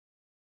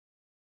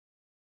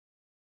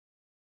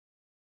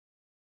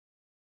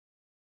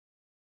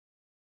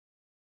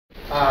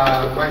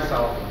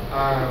Myself.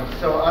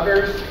 So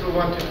others who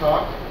want to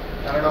talk,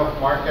 I don't know if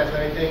Mark has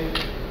anything.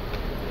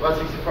 About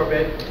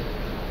 64-bit?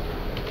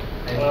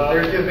 And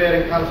 32-bit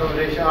and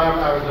consolidation.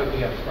 I was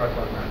looking at part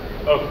one now.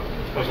 Oh,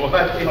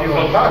 but if you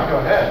want to talk, go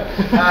ahead.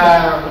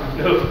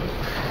 No.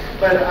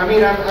 But I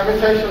mean, I'm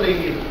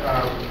essentially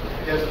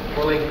just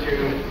willing to,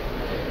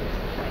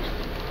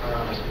 I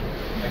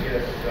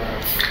guess,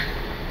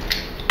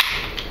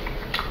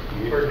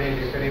 coordinate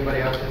if anybody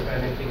else has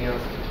anything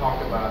else to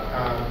talk about.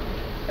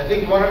 I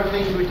think one of the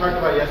things we talked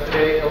about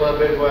yesterday a little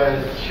bit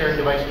was sharing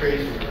device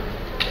trees.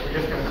 We're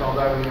just going to solve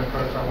that. We're going to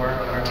put it somewhere. I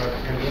don't know if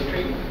it's going to be a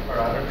tree or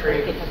out of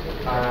tree.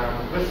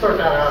 Let's sort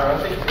that out. I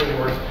don't think it's really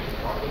worth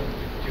talking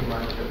too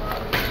much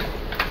about it.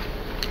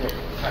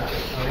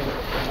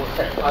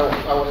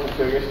 I wasn't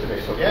here yesterday,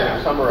 so can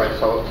you summarize?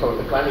 So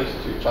the plan is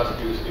to just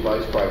use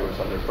device drivers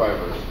under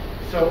drivers.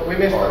 So we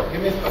missed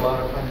a lot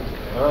of fun.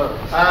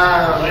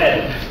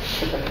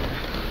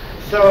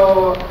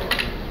 So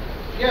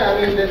yeah, I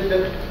mean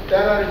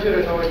that attitude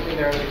has always been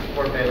there in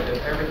 64-bit that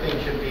everything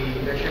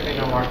there should be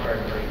no mark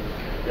directory.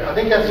 Yeah. I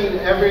think I've seen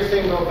every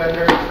single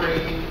vendor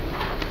tree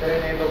that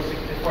enables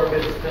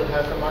 64-bit still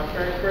has a mark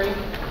directory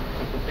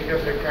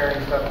because they're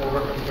carrying stuff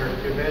over from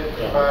 32-bit.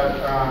 Yeah. But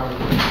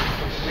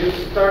we've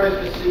started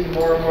to see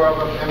more and more of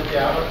them empty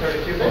out of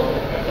 32-bit.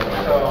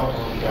 So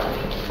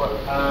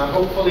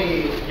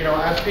hopefully,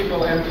 as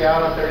people empty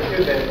out on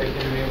 32-bit, they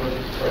can enable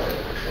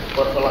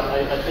 64-bit. Well,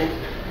 I think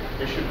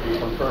it should be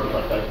confirmed,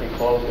 but I think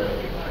all the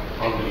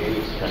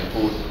NDAs can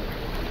boot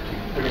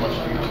pretty much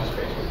user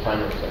space with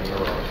timers and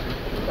neurons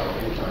without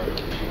any kind of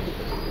machines.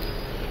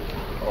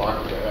 Or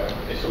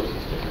SOC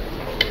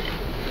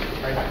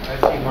I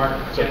see Mark.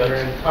 So that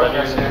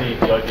is indeed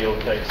the ideal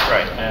case.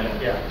 Right. And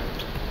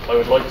I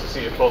would like to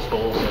see, if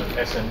possible, also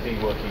SNP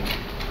working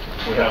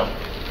without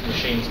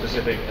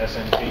machine-specific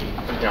SNP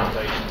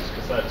implementations,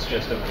 because that's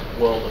just a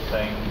world of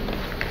pain.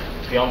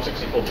 The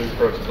Arm64 boot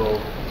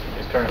protocol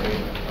is currently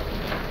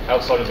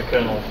outside of the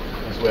kernel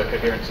is where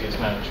coherency is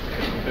managed,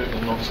 because we boot in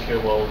a non-secure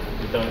world,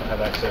 we don't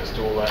have access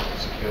to all that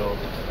secure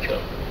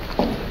stuff.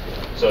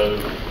 So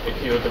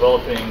if you're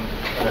developing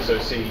an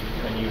SOC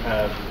and you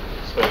have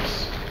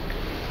space,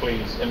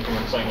 please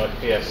implement something like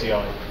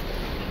PSCI,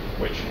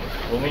 which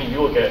will mean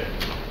you'll get,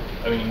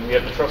 we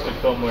have the trusted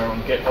firmware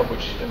on GitHub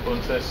which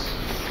implements this,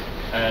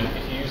 and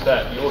if you use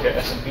that, you'll get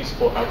SMP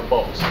support out of the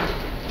box.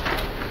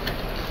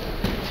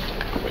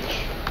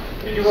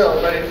 You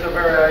will, but it's a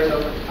very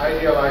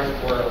idealized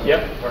world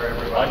for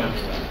everybody. I know.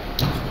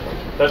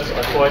 That's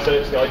why I said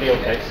it's the ideal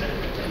case.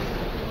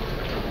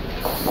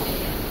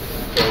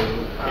 So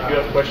if you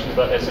have questions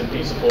about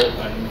SMP support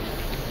and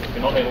if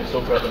you're not able to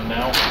talk about them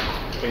now,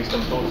 please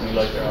come talk to me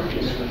later after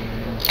you.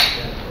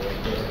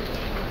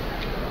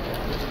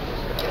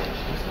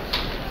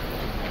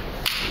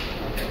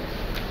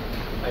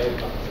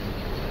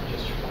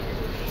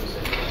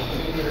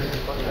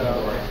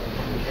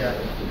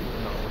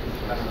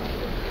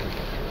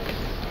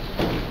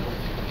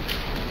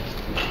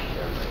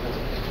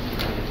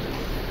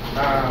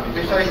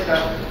 Besides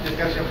that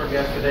discussion from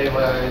yesterday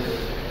was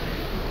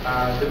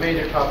the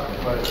major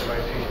topic was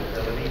device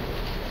traceability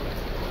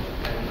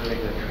and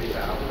moving the trees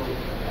out.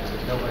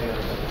 And nobody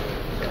else.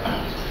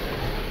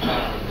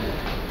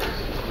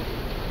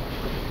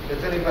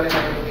 Does anybody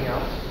have anything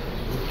else?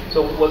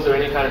 So was there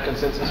any kind of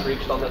consensus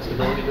reached on that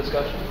stability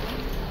discussion?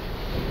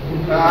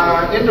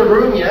 In the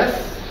room,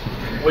 yes.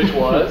 Which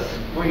was?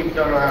 We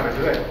don't know how to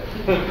do it.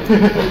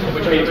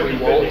 Which means we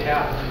won't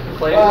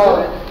claim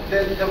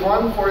the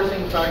one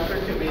forcing factor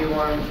could be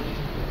one,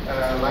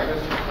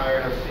 Linus is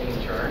tired of seeing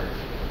churn,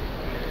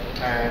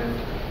 and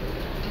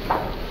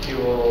he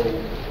will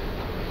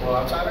pull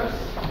up at us,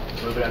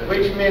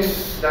 which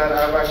means that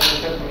I've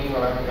actually sent an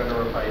email, I haven't got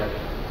a reply yet,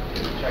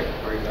 to check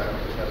where he's at.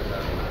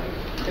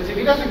 Because if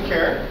he doesn't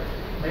care,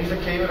 and he's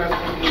okay with us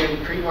keeping it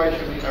in tree, why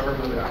should we ever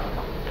move it out?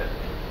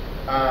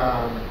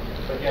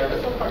 But yeah,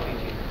 let's not talk ET.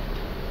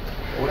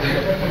 We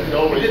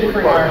didn't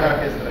require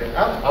that yesterday.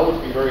 I would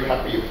be very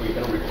happy if we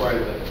can require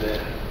that the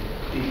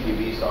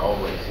TTVs are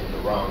always in the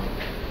round.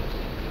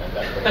 And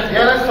that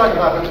yeah, let's talk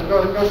about it.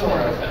 Go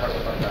somewhere else and talk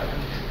about that.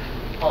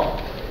 Paul.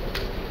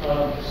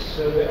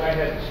 So I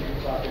had two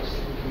topics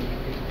that we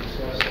could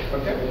discuss.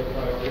 Okay.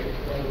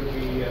 One would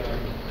be a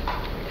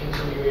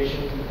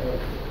continuation of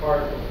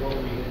part of what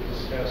we had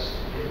discussed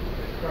in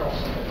the Kernel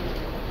Summit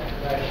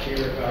last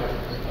year about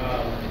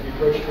the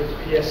approach towards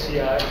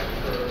PSCI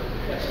for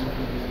SMP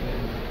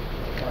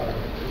and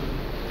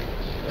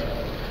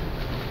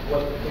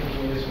what the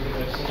thinking is.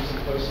 I've seen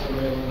some posts on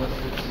the mailing list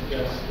that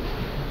suggest that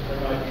there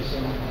might be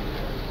some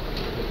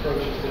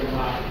approaches that are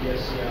not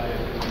PSCI.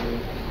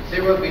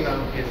 There will be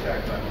non-PSCI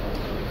platforms,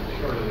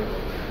 surely there will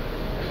be.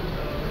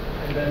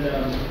 And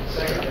then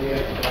secondly, I'd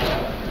like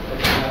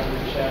to have a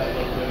chat a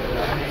little bit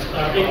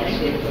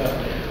about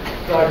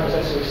drivers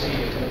SOC,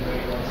 if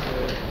anybody wants to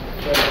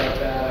chat about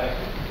that. I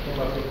came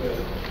up with a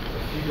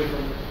few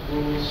different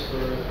rules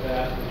for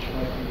that, which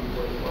might be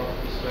worthwhile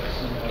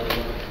discussing.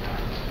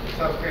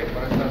 Sounds great.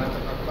 Want to stand up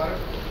and talk about it?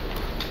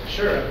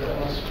 Sure,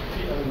 unless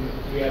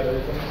we have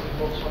other things to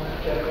focus on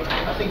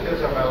that. I think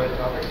those are valid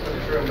topics for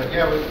this room, but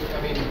yeah,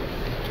 I mean,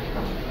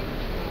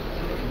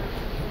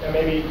 and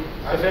maybe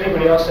if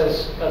anybody else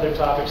has other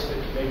topics that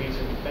maybe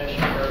to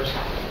mention first,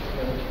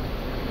 then we can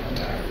come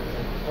back.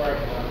 Or I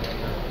can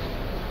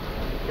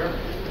Sure.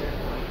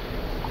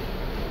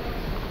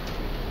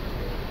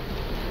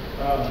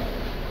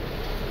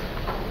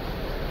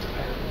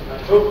 I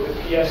hope the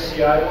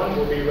PSCI one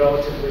will be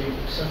relatively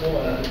simple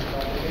and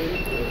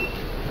uncomplicated.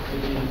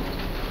 Maybe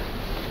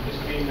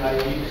just being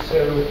naive. So,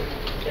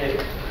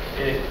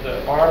 the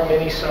Arm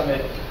Mini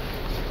Summit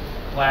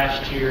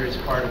last year, as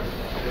part of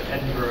the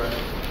Edinburgh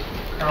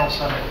Kernel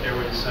Summit, there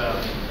were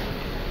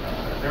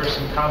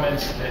some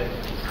comments that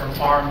from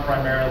Arm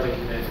primarily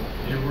that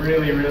they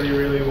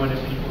really wanted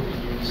people to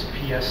use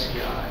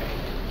PSCI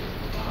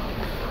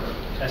for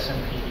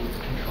SMP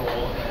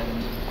control,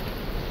 and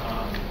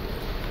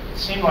it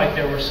seemed like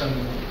there were some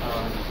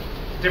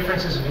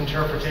differences of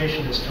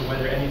interpretation as to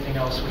whether anything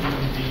else would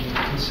even be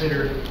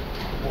considered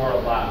or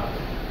allowed.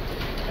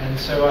 And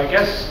so I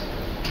guess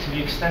to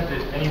the extent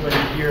that anybody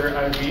here,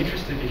 I would be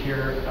interested to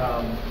hear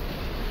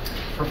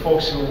for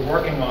folks who are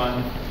working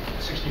on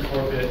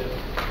 64-bit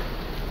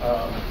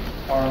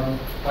ARM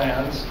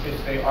plans,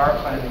 if they are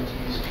planning to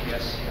use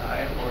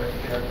PSCI or if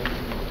they're going to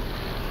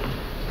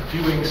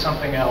be doing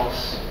something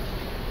else.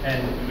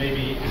 And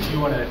maybe if you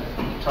want to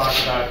talk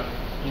about,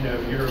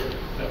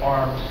 the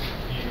ARM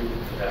view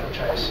for that, which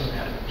I assume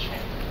hasn't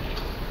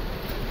changed,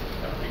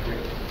 that would be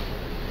great.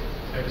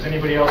 So does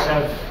anybody else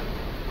have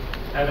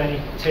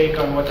any take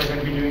on what they're going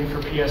to be doing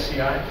for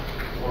PSCI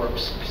or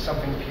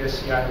something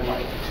PSCI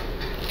like?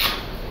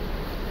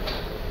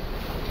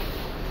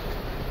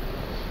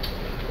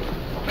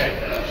 Okay,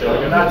 so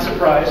you're not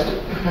surprised.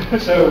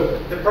 So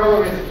the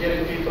problem is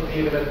getting people to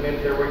even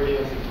admit they're working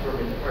on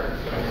 64-bit parts.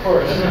 Of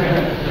course. I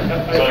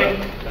think,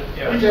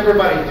 at least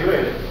everybody's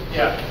doing it.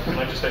 Yeah. Can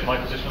I just take my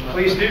position on that?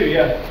 Please do,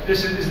 yeah.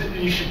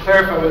 You should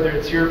clarify whether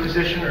it's your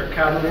position or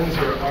Catalin's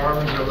or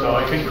Arm's or So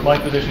I think my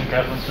position and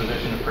Catalin's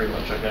position are pretty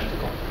much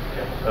identical.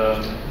 Okay.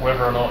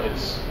 Whether or not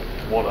it's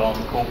what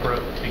Arm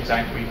corporate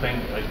exactly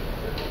think,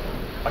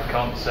 I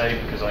can't say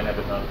because I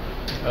never know.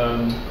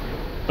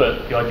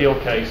 But the ideal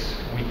case,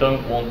 we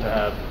don't want to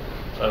have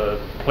a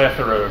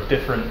plethora of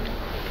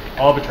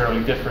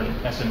arbitrarily different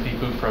SMP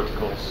boot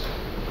protocols.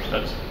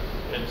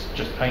 It's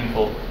just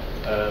painful.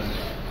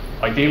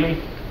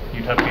 Ideally,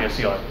 you'd have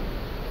PSCI.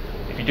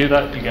 If you do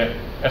that, you get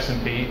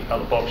SMP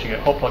out of the box, you get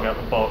hot plug out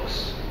of the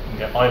box, you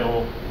get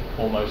idle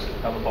almost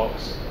out of the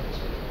box. It's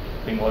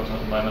being worked on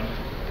at the moment.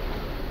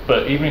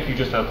 But even if you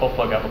just have hot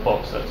plug out of the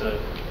box, that's a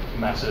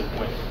massive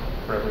win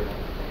for everyone.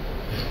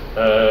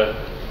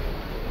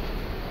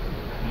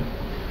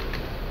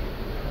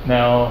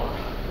 Now,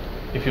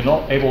 if you're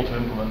not able to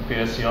implement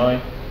PSCI,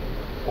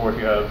 or if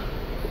you have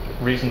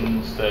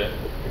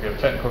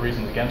technical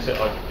reasons against it,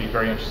 I'd be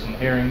very interested in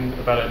hearing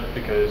about it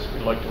because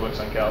we'd like to work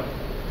something out.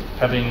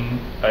 Having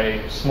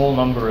a small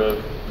number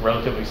of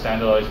relatively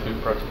standardized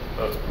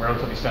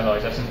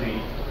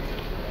SMP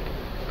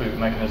boot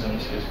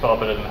mechanisms is far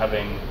better than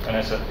having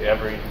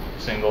every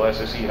single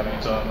SoC having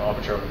its own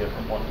arbitrarily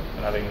different one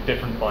and having a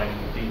different binding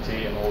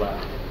DT and all that.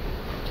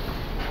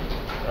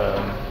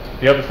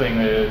 The other thing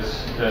is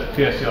that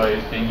PSCI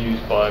is being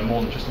used by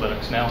more than just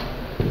Linux now.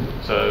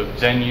 So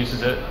Zen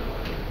uses it,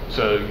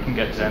 so you can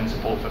get Zen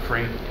support for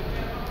free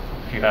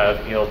if you have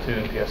EL2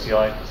 and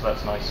PSCI, so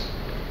that's nice.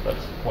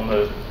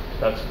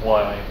 That's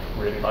why I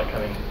really like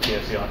having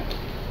PSCI.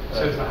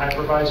 So is the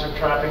hypervisor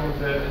trapping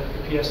the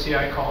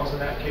PSCI calls in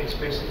that case,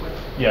 basically?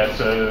 Yeah,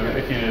 so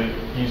if you're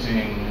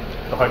using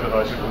the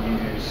hypervisor, it will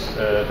use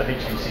the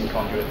HVC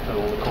conduit for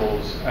all the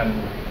calls, and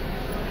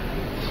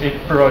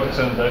it provides its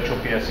own virtual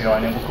PSCI,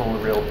 and it will call the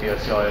real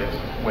PSCI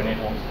when it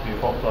wants to do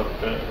hot plug.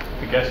 But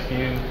the guest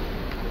view,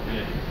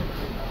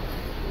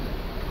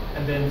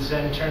 and then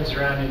Zen turns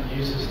around and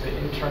uses the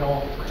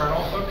internal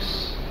kernel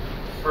hooks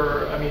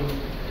for. When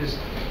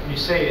you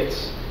say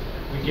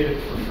we get it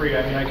for free,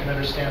 I can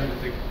understand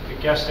that the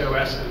guest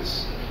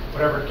OSs,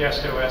 whatever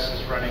guest OS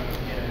is running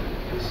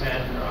in the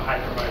Zen or a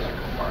hypervisor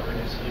compartment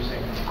is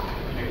using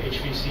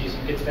HVCs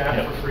and gets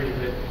that for free,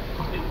 but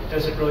it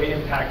doesn't really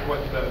impact what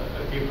the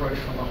approach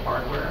from the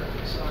hardware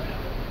side.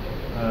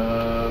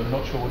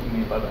 Not sure what you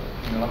mean by that.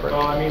 Can you elaborate?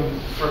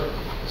 Well,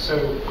 so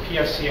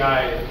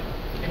PSCI,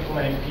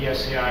 implementing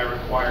PSCI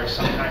requires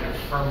some kind of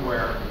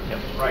firmware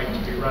right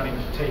to be running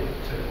to take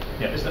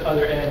as the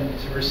other end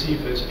to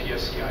receive those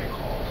PSCI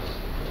calls.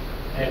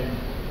 And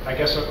I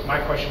guess what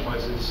my question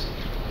was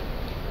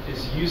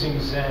is using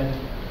Zen,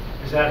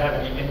 does that have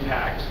any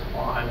impact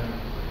on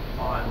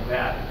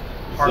that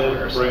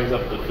hardware? Zen brings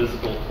up the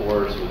physical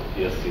cores with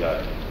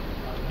PSCI.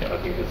 I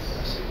think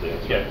it's the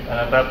answer. Yeah, and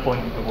at that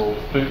point it will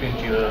boot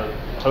into your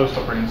host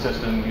operating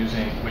system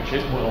which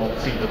it will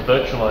see the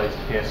virtualized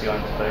PSCI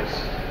interface.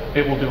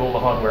 It will do all the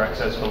hardware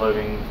access for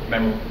loading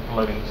memory,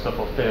 loading stuff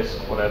off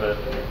disk, whatever.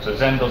 So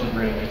Zen doesn't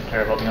really need to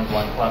care about the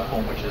underlying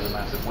platform, which is a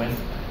massive win.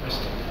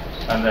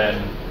 And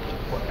then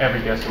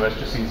every PSOS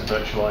just sees a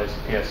virtualized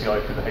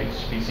PSCI through the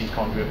HPC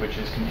conduit, which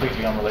is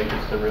completely unrelated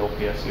to the real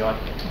PSCI.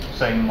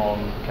 Same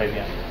on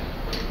KVM.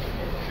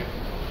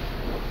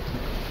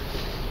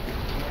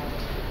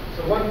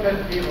 So one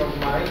pet peeve of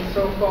mine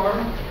so far,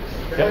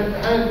 there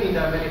haven't been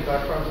that many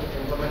platforms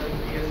implementing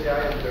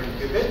PSCI on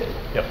 32-bit.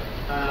 Yep.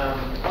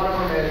 One of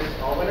them is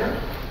Allwinner.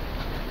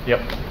 Yep.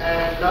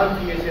 And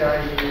PSCI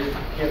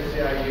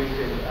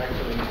usage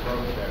actually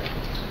broke there.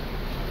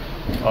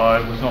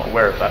 I was not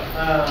aware of that.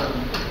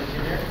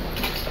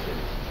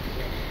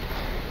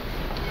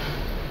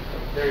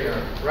 There you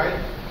are, right?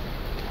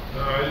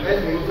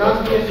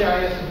 Non-PSCI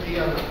SMP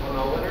on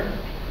Allwinner?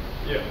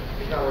 Yeah.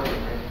 It's not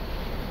working, right?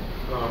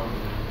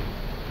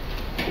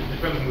 It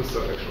depends on the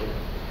stuff, actually.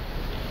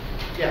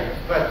 Yeah,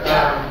 but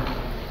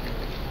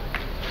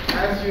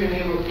as you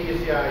enable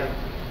PSCI,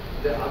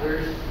 the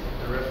others,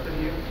 the rest of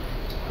you,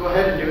 go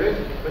ahead and do it,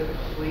 but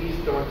please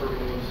don't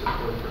remove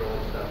support for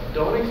old stuff.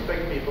 Don't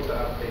expect people to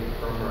update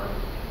firmware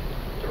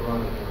to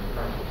run it in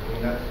kernel. I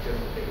mean, that's just a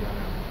big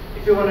no-no.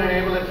 If you want to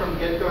enable it from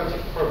get-go on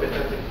 64-bit,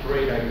 that's a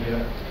great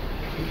idea.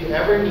 If you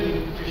ever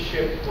need to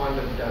ship one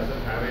that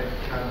doesn't have it,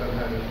 count on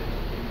having to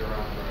keep it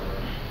around forever.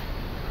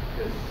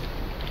 Because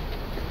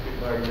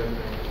people are just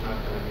not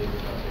going to be able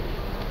to update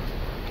firmware.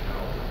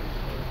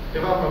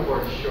 Development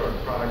board is short,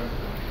 products is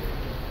not.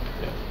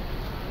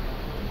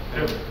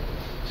 Yeah.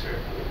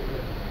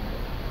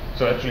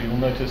 So actually, you'll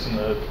notice in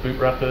the boot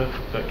wrapper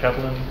that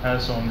Catalan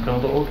has on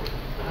kernel.org,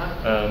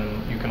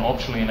 you can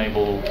optionally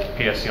enable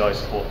PSCI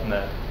support from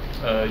there.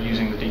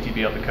 Using the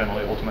DTB at the kernel,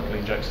 it automatically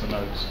injects the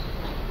nodes.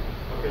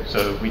 Okay.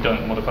 So we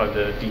don't modify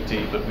the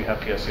DT, but we have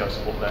PSCI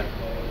support there.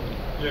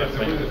 Yeah, the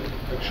way that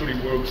actually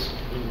works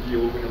in the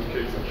Olof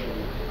case,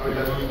 actually.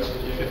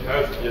 If it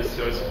has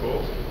PSCI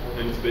support,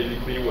 then it's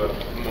basically what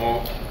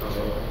Mark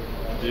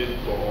did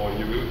for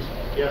use.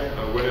 Yeah.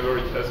 Whenever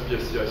it has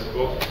PSCI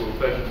support, it will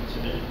fetch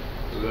DTB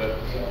so that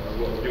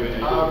you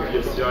enable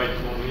PSCI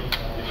only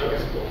if you have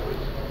support for it.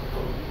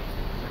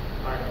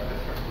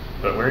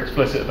 But we're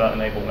explicit about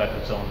enable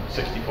methods on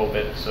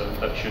 64-bit, so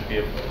that should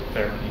be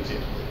fair and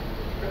easier.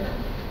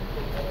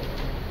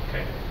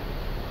 Okay.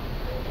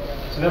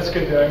 So that's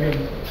good though. I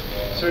mean,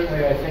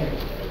 certainly I think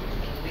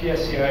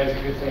PSCI is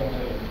a good thing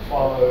to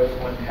follow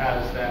if one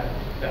has that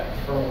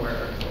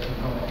firmware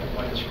component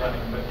when it's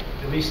running, but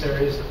at least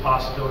there is the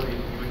possibility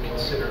that you would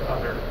consider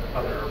other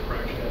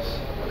approaches,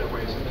 other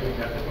ways of doing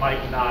that that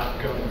might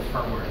not go in the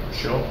firmware.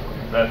 Sure,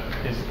 if that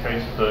is the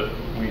case, but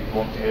we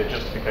want to hear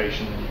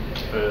justification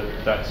for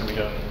that, so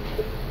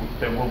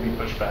there will be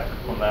pushback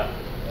on that.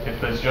 If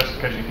there's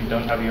justification, if you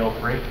don't have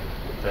EL3,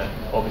 then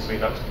obviously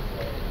that's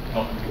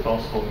not going to be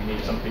possible. We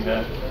need something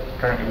there.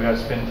 Currently, we have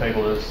spin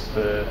table as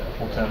the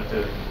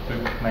alternative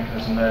boot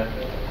mechanism there.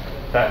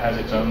 That has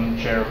its own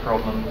share of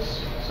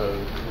problems. So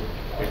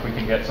if we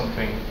can get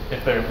something,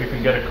 if we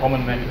can get a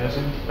common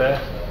mechanism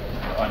there,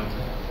 I'm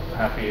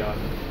happy.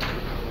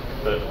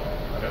 But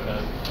I don't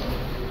know.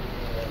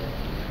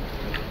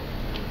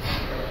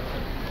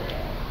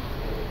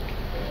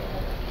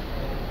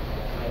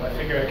 I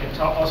figure I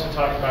can also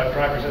talk about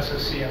drivers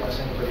SOC unless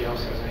anybody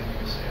else has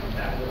anything to say on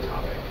that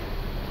topic.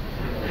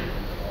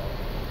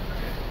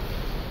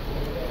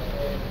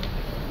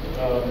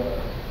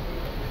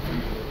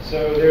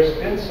 So there's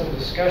been some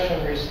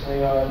discussion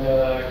recently on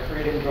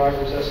creating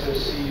drivers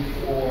SOC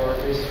for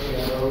basically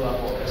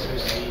low-level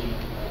SOC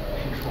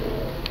control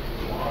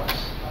blocks.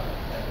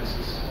 And this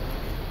is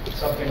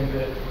something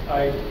that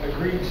I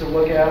agreed to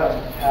look at.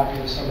 I'm happy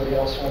if somebody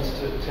else wants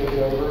to take it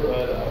over,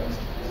 but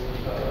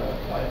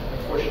I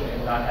unfortunately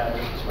have not had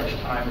as much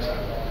time as I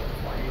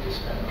wanted to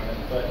spend on it.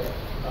 But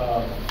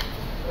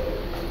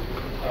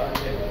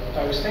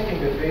I was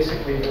thinking that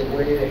basically the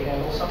way to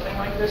handle something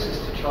like this is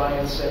to try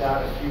and set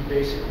out a few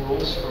basic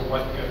rules for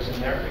what goes in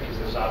there, because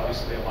there's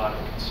obviously a lot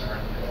of concern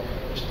that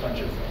there's a bunch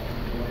of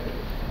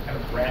kind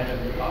of random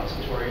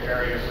repository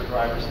area for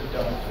drivers that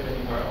don't fit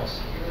anywhere else.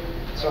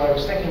 So I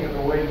was thinking that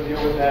the way to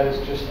deal with that is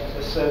just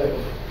a set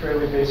of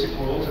fairly basic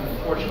rules, and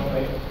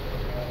unfortunately,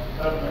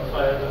 I don't know if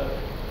I have a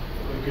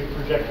good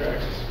projector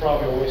access. It's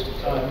probably a waste of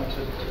time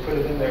to put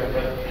it in there,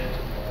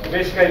 but the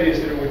basic idea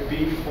is that it would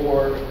be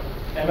for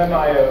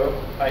MMIO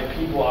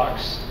IP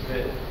blocks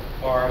that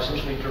are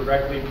essentially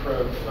directly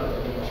probed from the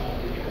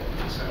DT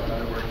data. So in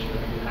other words, you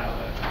have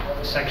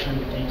a section of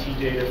the DT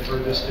data for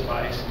this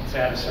device, and it's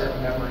at a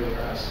certain memory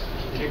address.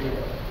 You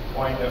would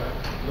wind up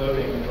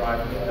loading and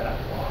driving into that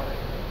block.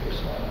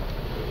 Here's one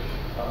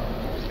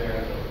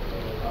there.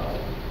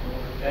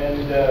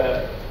 And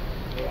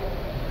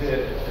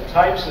the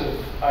types of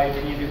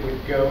IP that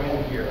would go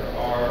in here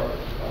are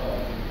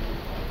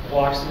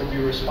blocks that would be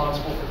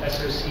responsible for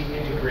SOC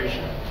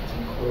integration,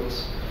 in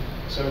quotes.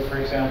 So for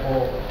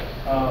example,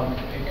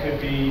 it could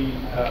be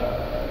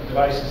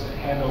devices that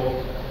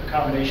handle a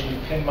combination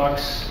of pin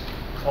mucks,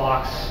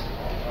 clocks,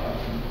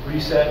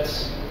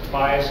 resets,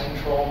 bias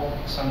control,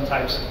 some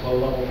types of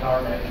low-level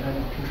power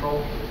management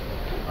control.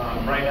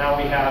 Right now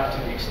we have,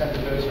 to the extent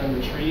that those are in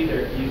the tree,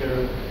 they're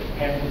either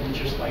handled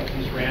just like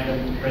these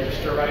random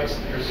register rights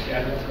that are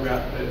scattered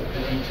throughout the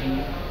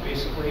DT,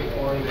 basically,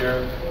 or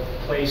they're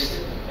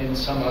placed in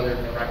some other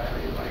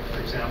directory, like, for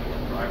example,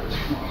 in driver's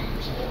comm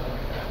or something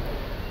like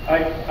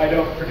that. I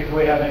don't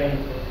particularly have any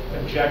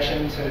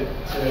objection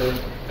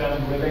to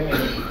them living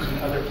in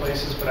other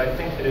places, but I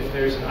think that if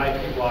there's an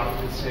IP block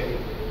that, say,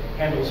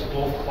 handles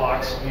both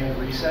clocks and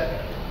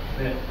reset,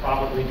 then it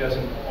probably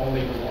doesn't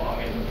only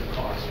belong in the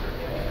clock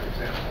circuit, for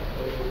example.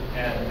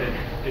 And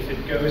that if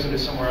it goes into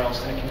somewhere else,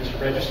 then it can just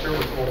register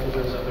with both of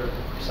those other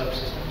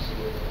subsystems.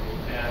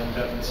 And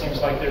it seems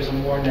like there's a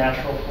more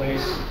natural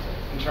place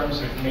in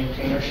terms of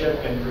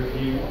maintainership and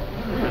review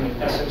in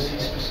an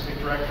SOC-specific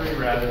directory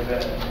rather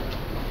than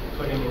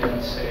putting it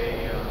in,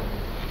 say,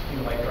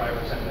 like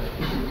drivers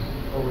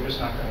MFP, or we're just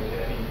not going to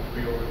get any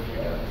real review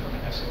done from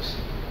an SOC.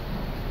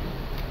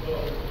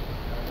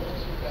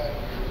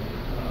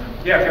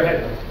 Yeah, go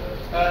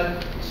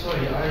ahead. Sorry,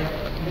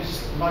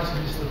 might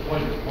have missed the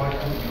point. Why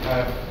can't you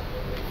have,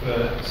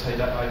 for say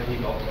that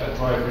IP block, a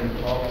driver in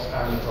clocks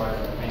and a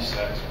driver in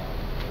reset?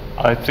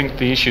 I think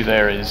the issue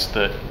there is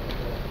that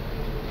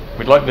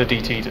we'd like the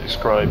DT to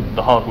describe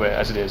the hardware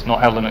as it is, not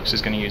how Linux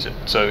is going to use it.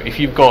 So if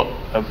you've got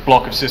a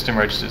block of system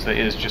registers that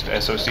is just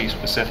SOC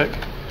specific,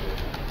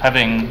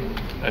 having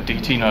a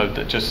DT node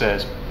that just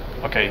says,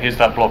 okay, here's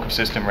that block of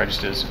system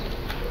registers,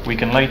 we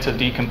can later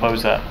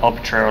decompose that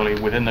arbitrarily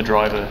within the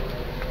driver.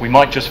 We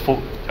might just,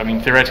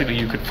 theoretically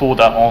you could forward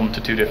that on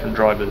to two different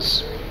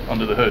drivers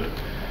under the hood.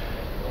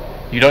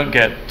 You don't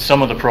get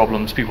some of the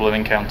problems people have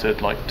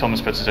encountered, like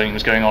Thomas Petzolini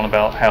was going on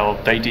about how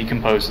they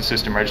decomposed the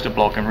system register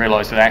block and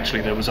realized that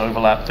actually there was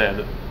overlap there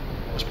that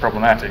was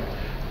problematic.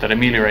 That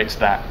ameliorates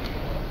that,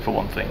 for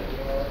one thing.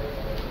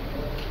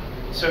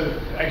 So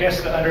I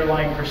guess the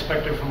underlying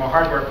perspective from a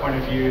hardware point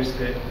of view is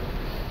that,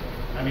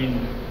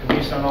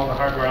 based on all the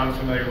hardware I'm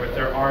familiar with,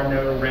 there are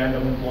no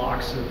random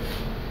blocks of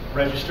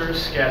registers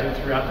scattered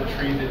throughout the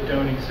tree that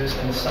don't exist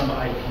in some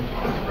IP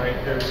block, right?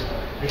 There's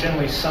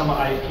generally some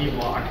IP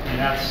block, and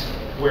that's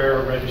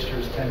where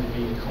registers tend to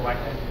be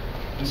collected.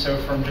 And so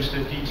from just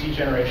a DT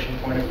generation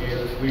point of view,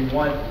 if we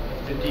want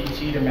the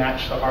DT to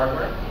match the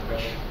hardware,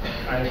 which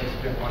kind of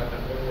has been one of the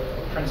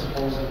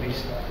principles, at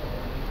least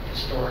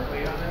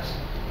historically, on this,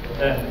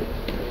 then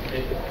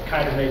it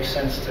kind of makes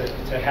sense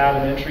to have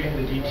an entry in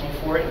the DT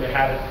for it and to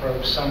have it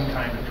probe some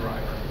kind of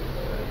driver.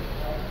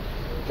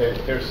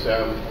 There's,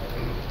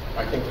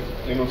 I think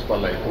Linux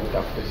Valley hooked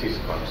up the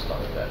syscon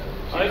stuff that.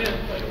 I did.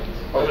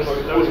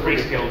 That was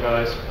Freescale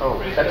guys. Oh,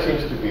 that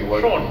seems to be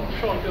working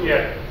Sean,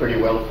 pretty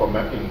well for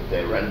mapping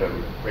the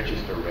random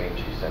register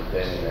ranges and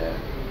then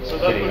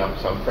setting up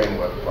some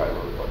framework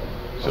driver for them.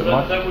 So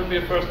that would be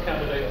a first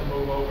candidate to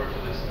move over to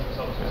this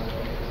subsystem.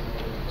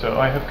 So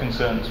I have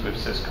concerns with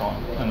syscon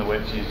and the way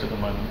it's used at the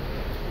moment,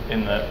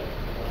 in that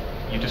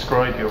you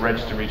describe your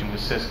register region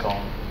with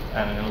syscon,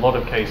 and in a lot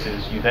of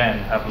cases you then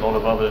have a lot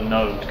of other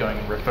nodes going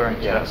and referring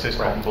to that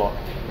syscon block,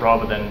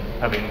 rather than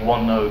having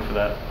one node for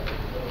that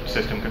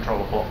system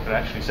controller block that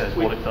actually says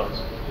what it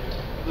does.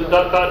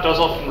 That does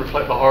often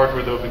reflect the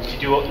hardware though, because you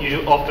do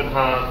often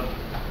have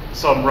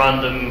some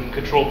random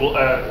control,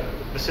 the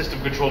system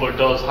controller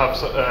does have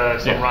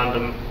some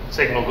random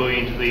signal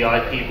going into the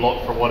IP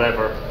block for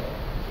whatever.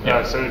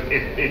 So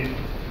it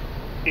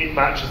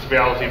matches the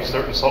reality of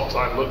certain SOCs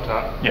I've looked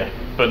at. Yeah,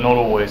 but not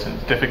always.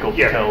 It's difficult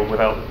to tell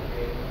without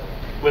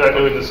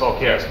doing the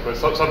SOC, yes, but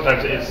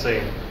sometimes it is the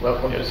same. Well,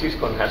 the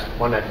syscon has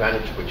one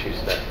advantage, which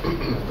is that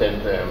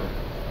then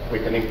we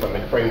can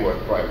implement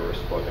framework drivers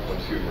for the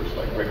consumers,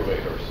 like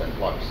regulators and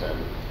plugs and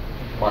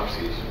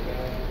muxies.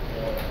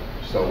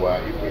 So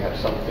if we have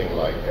something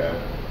like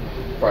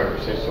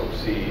drivers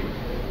SOC,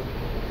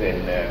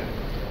 then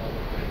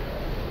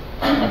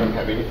I don't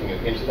have anything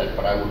against that,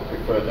 but I would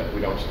prefer that we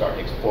don't start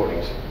exporting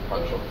a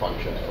bunch of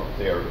functions from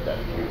there, that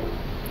we would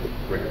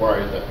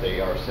require that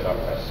they are set up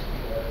as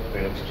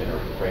Linux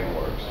generated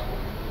frameworks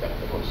that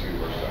the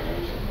consumers are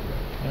using.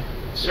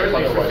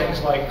 Certainly for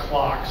things like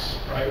clocks,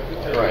 right?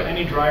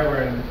 Any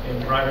driver in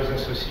driver's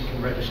SOC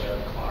can register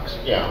clocks.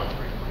 Yeah,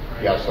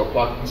 so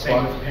clock. And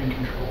same with pin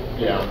control.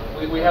 Yeah.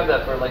 We have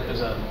that for like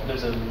there's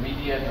a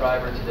media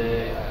driver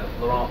today.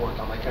 Laurent worked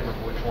on, I can't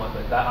remember which one,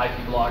 but that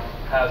IP block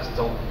has its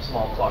own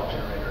small clock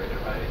generator in it,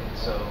 right?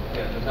 So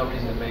there's no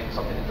reason to make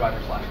something in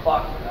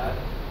driver/clock for that.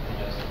 He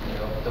just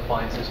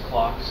defines his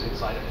clocks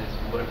inside of his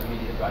whatever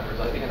media driver is.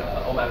 I think an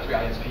OMAP3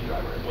 ISP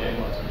driver is what it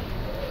was.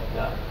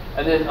 Yeah.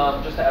 And then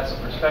just to add some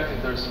perspective,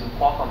 there's some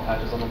Qualcomm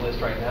patches on the list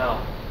right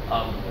now.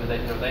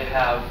 They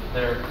have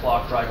their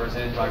clock drivers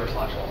in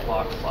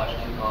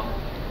driver/clock/QCOM.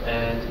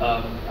 And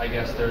I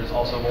guess there's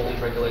also voltage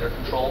regulator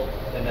control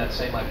in that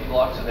same IP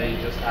block, so they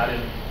just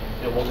added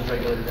voltage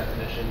regulator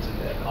definitions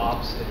and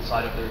ops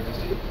inside of their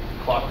existing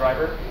clock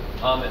driver.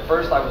 At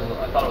first, I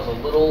thought it was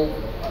a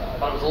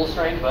little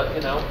strange, but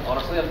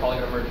honestly, I'm probably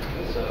going to merge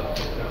it. So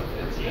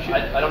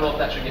I don't know if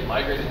that should get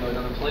migrated to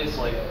another place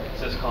like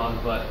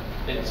syscon, but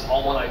it's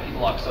all one IP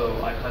block, so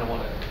I kind of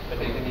want to. I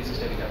think it needs to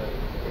stay together.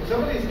 In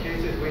some of these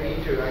cases, we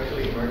need to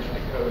actually merge the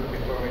code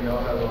before we know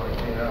how to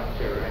clean it up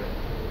too, right?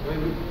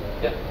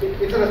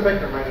 It's on a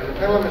spectrum, right? The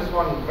pendulum is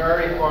swung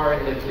very far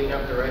in the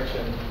cleanup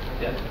direction.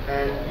 Yeah.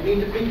 And you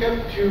need to pick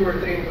up 2 or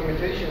 3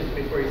 implementations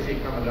before you see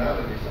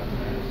commonality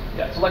sometimes.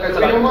 Yeah, so like I So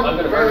said, we don't I'm want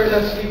going to drivers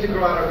merge that this. need to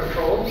grow out of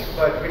control,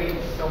 but we need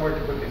somewhere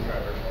to put these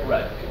drivers.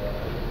 Right.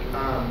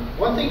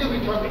 One thing that we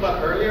talked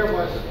about earlier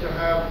was to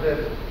have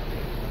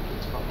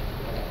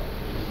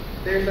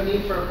there's a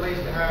need for a place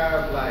to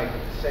have, like,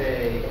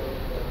 say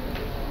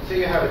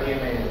you have a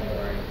DMA engine,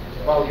 right?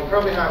 Well, you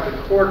probably have the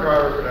core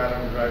driver for that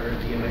on the driver's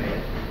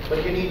DMA,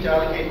 but you need to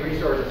allocate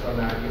resources on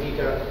that. You need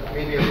to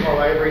maybe a small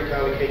library to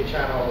allocate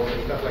channels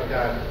and stuff like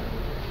that.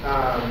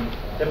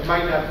 That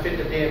might not fit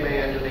the DMA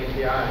engine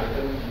API.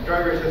 And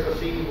drivers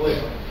SOC was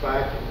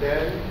back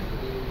then,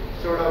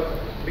 sort of,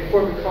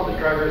 before we called it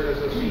drivers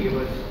SOC,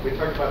 we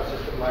talked about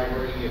system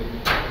library and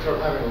sort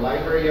of having a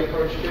library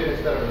approach to it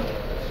instead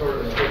of sort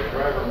of a strict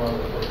driver model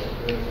approach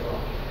to it as well.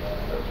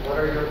 What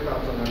are your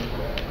thoughts on that?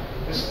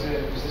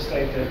 Is this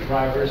like the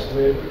drivers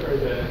lib or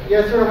the?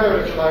 Yeah, sort of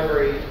having a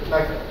library,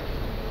 like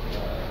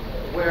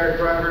where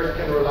drivers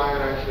can rely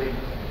on actually,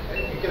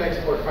 you can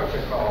export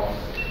function calls,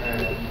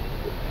 and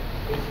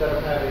instead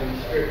of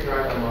having strict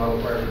driver model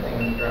for everything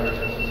in the driver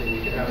SOC,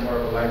 you can have more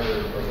of a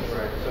library approach,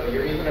 right? So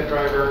your Ethernet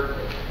driver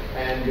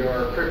and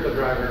your crypto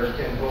driver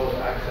can both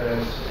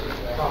access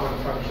common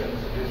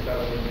functions to do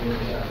stuff with you.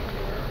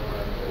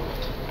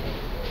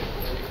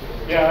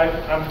 Yeah,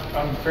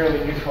 I'm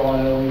fairly neutral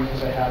on it only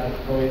because I haven't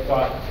really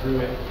thought through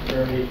it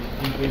very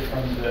deeply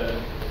from the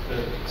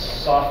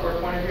software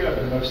point of view. I've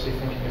been mostly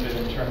thinking of it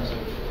in terms of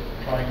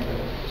trying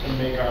to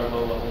make our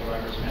low-level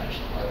drivers match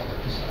the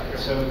hardware side.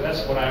 So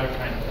that's what I would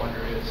kind of wonder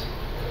is,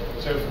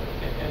 so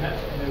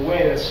in a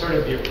way, that's sort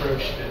of the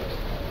approach that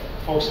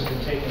folks have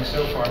been taking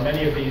so far.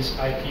 Many of these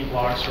IP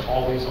blocks are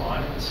always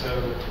on, and so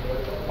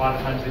a lot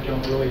of times they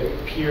don't really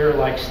appear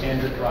like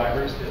standard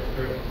drivers.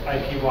 They're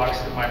IP blocks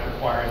that might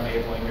require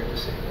enabling or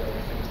disabling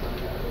or things like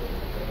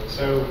that.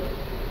 So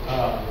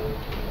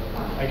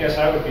I guess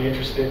I would be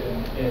interested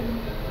in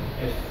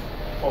if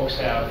folks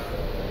have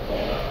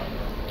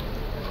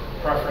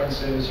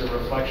preferences or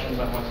reflections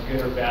on what's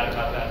good or bad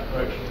about that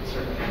approach. You can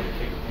certainly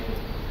indicate to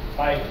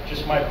me.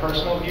 Just my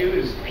personal view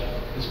is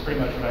pretty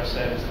much what I've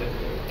said, is that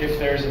if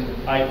there's an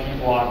IP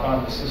block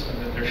on the system,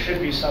 that there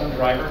should be some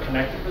driver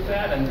connected with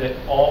that, and that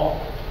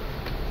all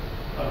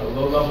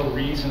low-level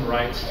reads and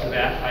writes to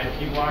that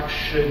IP block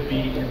should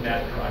be in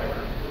that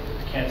driver.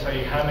 I can't tell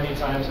you how many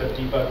times I've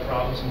debugged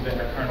problems in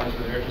vendor kernels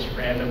where they're just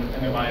random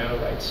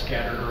MMIO writes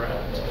scattered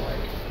around to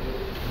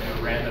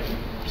random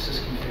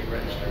sysconfig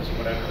registers or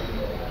whatever.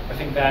 I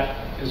think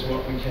that is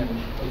what we can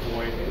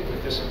avoid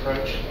with this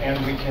approach, and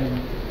we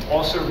can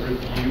also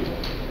review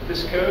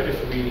this code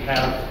if we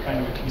have kind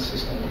of a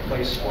consistent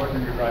place for it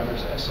in your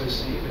driver's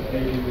SOC, that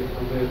maybe with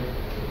the lib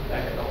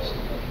that could also be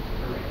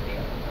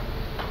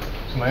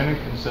arranged. So my only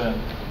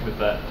concern with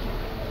that,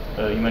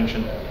 you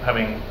mentioned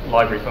having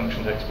library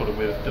functions exported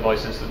with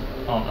devices that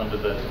aren't under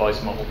the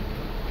device model.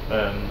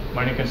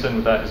 My only concern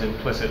with that is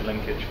implicit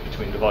linkage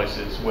between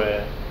devices,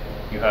 where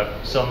you have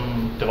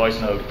some device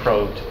node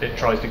probed, it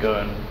tries to go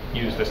and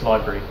use this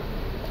library,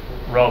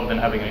 rather than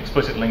having an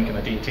explicit link in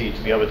the DT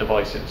to the other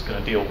device it's going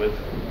to deal with.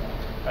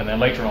 And then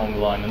later on the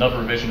line, another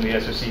revision of the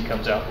SOC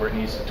comes out where it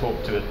needs to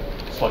talk to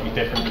a slightly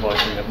different device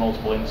where you have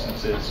multiple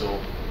instances or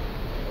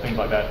things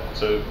like that.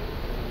 So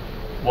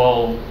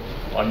while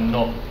I'm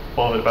not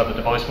bothered about the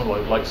device model, I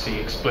would like to see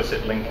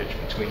explicit linkage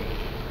between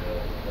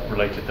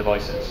related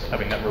devices,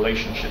 having that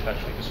relationship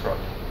actually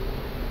described.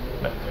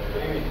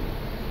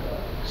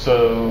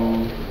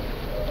 So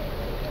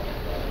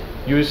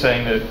you were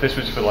saying that this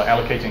was for like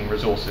allocating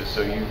resources,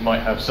 so you might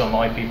have some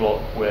IP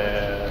block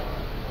where,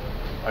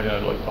 I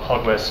don't know, like the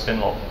hardware spin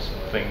lock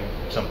thing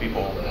some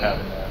people have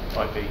in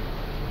their IP.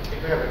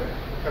 If you have a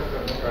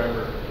custom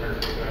driver,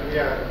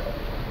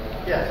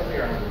 yeah, something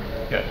around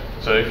that. Yeah,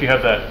 so if you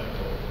have that,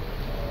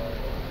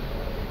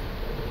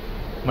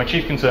 my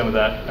chief concern with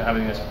that,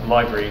 having this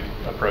library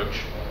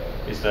approach,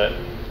 is that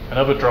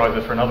another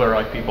driver for another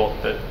IP block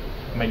that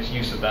makes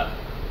use of that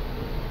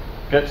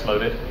gets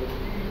loaded,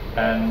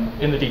 and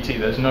in the DT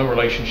there's no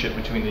relationship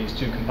between these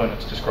two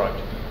components described.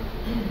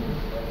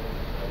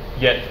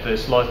 Yet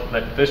this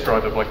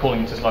driver, by calling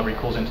into this library,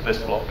 calls into this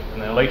block,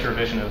 and then a later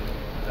revision of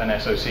an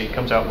SOC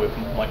comes out with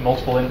like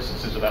multiple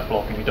instances of that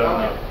block, and you don't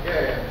know.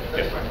 Yeah,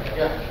 that's fine.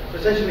 Yeah, so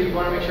essentially you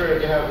want to make sure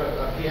that you have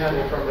a key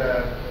handle from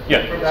the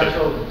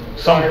actual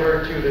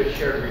driver to the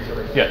shared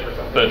resource.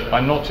 Yeah, but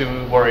I'm not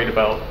too worried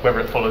about whether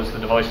it follows the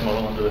device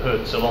model under the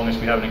hood, so long as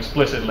we have an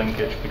explicit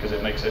linkage, because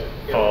it makes it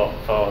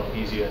far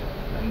easier.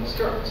 And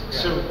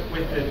So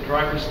with the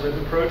driver's lib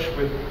approach,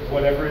 with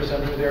whatever is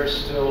under there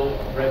still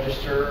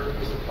register,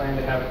 is the plan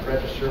to have it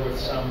register with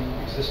some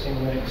existing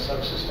Linux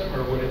subsystem,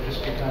 or would it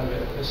just be kind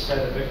of a set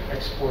of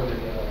exported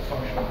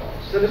function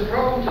calls? So the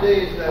problem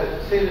today is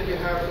that, say that you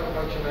have some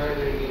functionality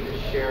that you need to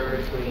share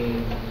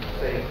between,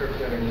 say,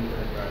 crypto and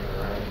Ethernet driver,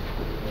 right?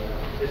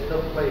 There's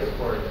no place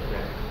for it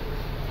today.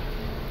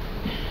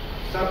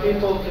 Some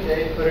people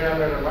today put it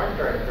under the mark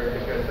directory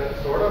because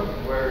that's sort of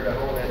where the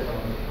home is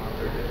on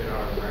their digital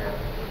arm, right?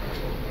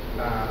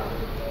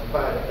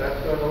 But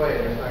that's going away.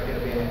 There's not going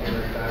to be anything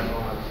like that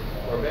on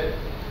Orbit.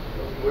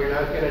 We're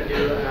not going to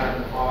do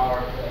an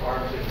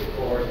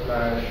Arm64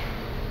 slash.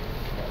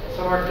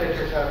 Some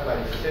architectures have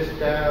like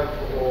sysdev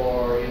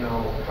or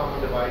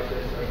common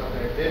devices or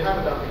something. They have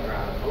a dumping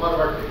ground. A lot of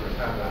architectures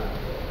have that,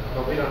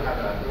 but we don't have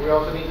that. We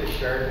also need to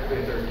share it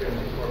with their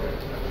 264-bit.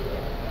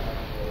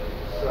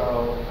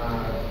 So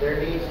there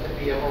needs to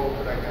be a home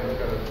for that kind of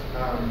code.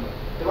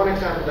 The one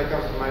example that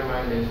comes to my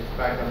mind is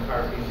back on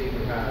PowerPC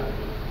we had.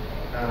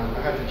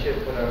 I had a chip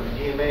with a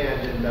GMA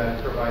engine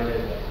that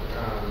provided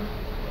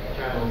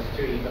channels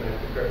to Ethernet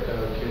to crypto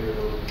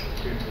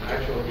to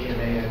actual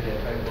DMA engine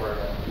type work.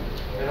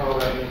 And all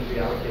that needs to be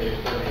allocated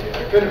for me.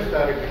 I could have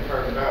statically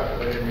carved it out,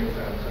 but it didn't make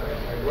sense.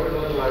 I wrote a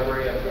little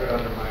library, I threw it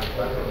under my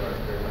platform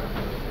directory.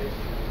 It's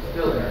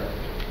still there.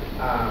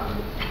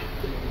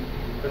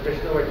 But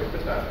there's nowhere to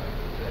put that.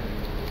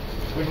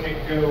 Wouldn't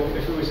it go,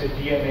 if it was a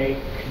DMA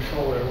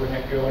controller, wouldn't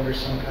it go under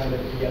some kind of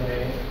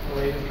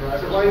DMA-related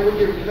driver? So why would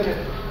your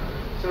Ethernet,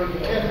 so you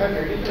can't have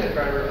your Ethernet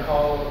driver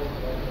call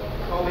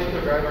into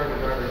a driver and the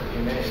driver's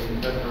DMA.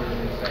 It doesn't really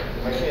make sense.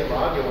 It might be a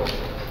module,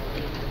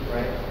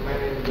 right? It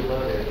might even be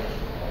loaded.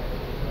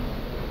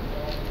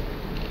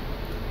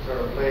 Sort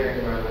of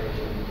layering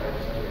violation type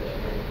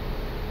situation.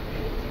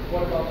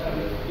 What about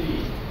MFP?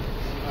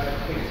 I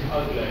think it's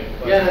ugly.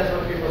 Yeah, that's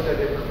what people said.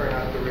 They prefer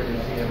not to really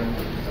see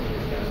MFP some of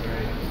these guys,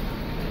 right?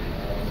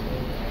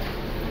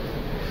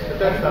 But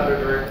that's not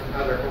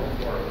other home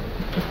forum.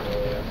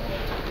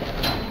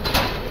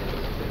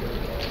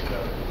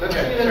 Let's see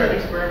an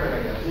experiment, I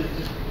guess. It's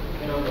just,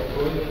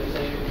 going in the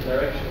same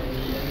direction in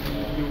the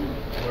MPU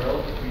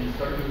world. We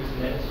started with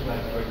an NC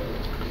micro.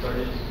 We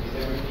started with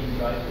everything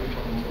lightweight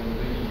from the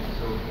beginning.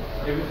 So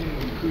everything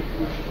we could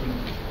push to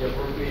the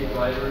appropriate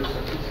drivers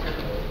of system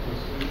was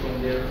pushed from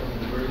there from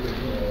the very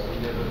beginning. So we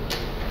have a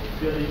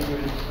fairly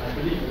good, I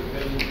believe, a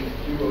fairly good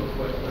view of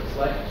what's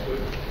like. So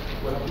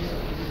what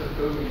pieces of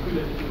code we could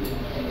have put in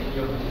any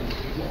of these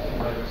existing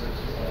drivers of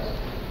systems.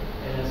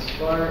 And as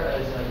far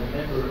as I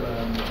remember,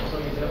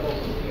 some examples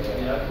of things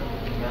we have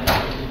in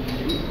ELCE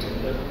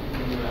and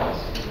everything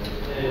else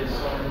is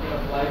some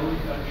library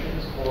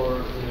functions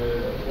for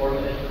the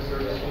format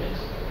service units.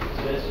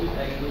 So that's good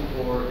actually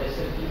for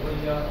SMP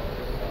bring-up,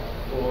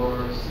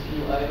 for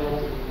CPU idle,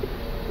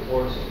 for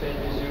suspend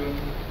resume,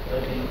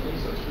 that kind of thing.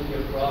 So it's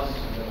really across IP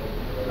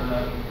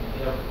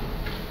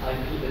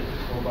that's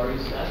used for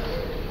various tasks.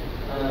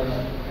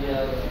 We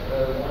have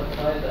one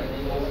file that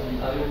enables the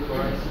IO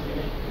currency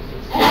unit because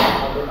it's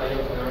another IO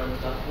current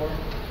platform.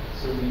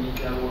 So we need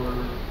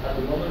at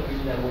the moment we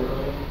need our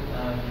own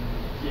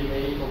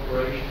DMA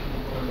operation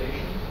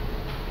implementation.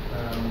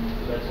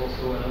 So that's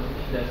also another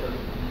thing that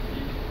doesn't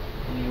fit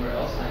anywhere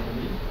else, I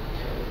believe.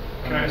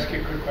 Can I ask you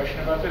a quick question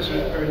about this?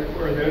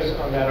 Are those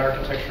on that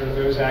architecture, are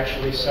those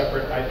actually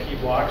separate IP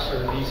blocks,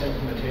 or are these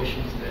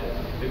implementations that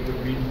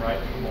would read and write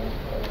from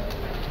multiple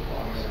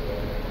blocks?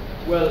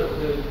 Well,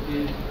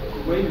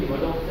 the way we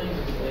model things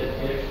is that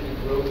we actually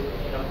wrote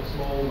a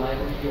small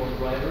library or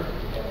driver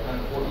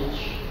for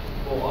each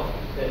block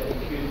that we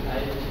could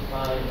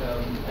identify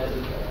as a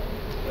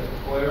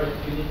coherent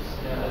unit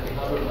at the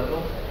hardware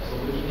level. So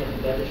looking at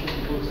the data sheet,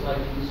 it looks like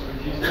these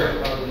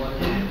registers are the ones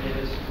that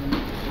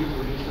these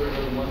registers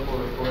are the ones for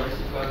the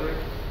coherency fabric.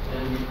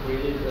 And we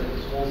created a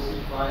small C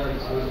file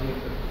exposing a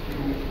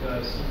few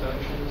C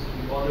functions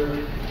to other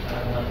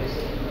like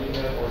SMP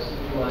or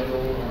CPU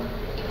idle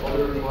or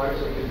other parts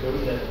of the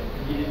code that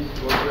needed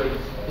to operate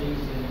things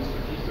in these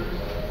registers.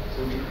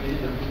 So we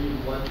created a really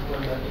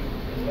one-to-one mapping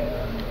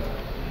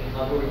between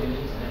hardware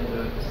units and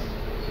a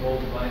small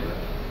driver.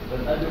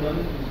 But at the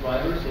moment, these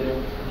drivers, they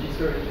don't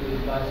register into the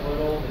device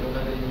model, they don't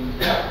have any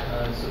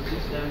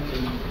subsystem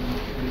in the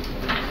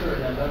register,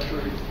 and I'm not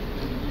sure it's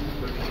easy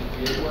to actually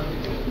create one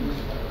because we use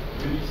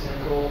really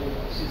central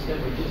system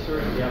register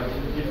and we have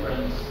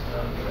different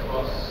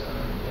across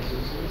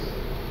SoCs.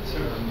 So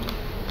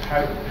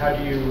how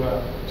do you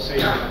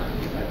say,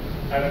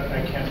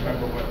 I can't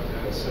remember what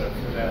the setup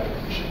for that,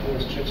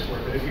 those chips were,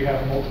 but if you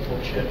have multiple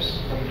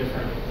chips from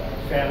different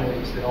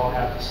families that all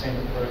have the same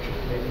approach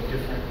with maybe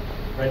different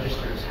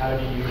registers, how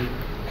do you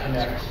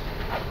connect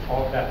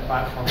all of that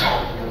platform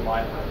to your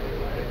library?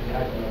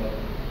 Right?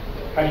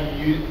 How do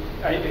you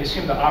I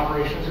assume the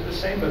operations are the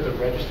same, but the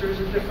registers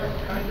are different,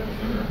 kind of?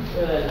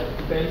 It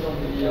depends on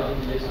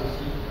the SoC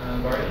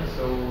variant.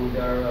 So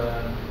there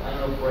are, I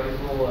don't know, for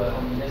example,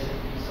 on the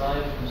SMP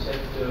side, to set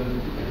the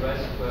boot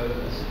address of the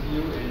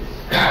CPU,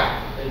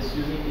 it's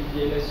using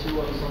the MSU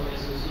on some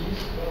SoCs.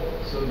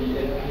 So the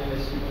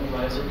MSU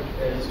driver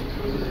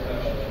exposes a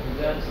function to do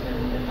that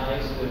and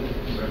hides the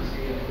difference,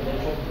 the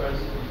potential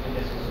difference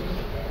between SoCs.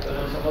 But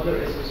on some other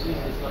SoCs,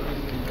 it's not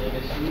using the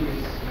MSU,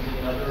 it's using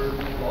another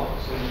block.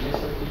 So the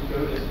SOP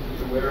code has to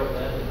be aware of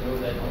that and know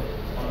that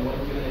on one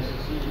given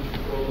SoC, you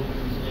should probably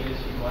use the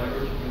MSU driver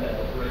to do that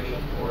operation,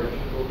 or you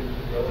should probably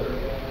use the other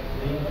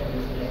thing to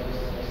use this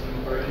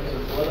operation. So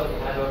it's a lot of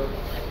ad hoc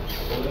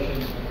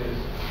solutions because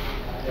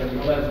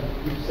we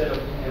good set of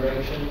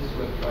interactions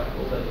with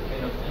all that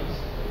kind of things.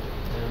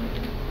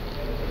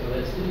 So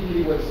that's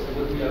typically what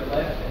we have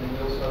left, and we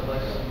also have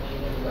left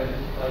something to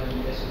identify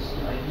the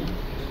SOC ID,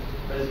 which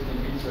basically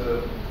reads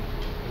a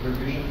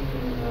revision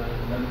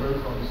number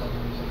from some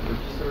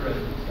register and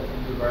puts that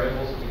into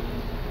variables. We can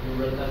do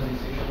runtime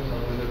decisions on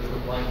whether to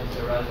apply this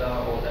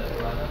errata or that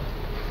errata.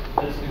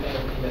 That's the kind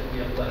of thing that we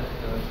have left,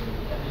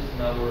 at least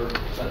in our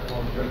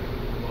platform directly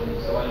at the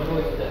moment. So I don't know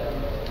if that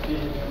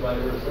feeds into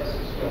drivers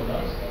SOC or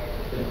not.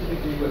 But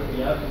typically what we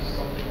have is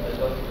something that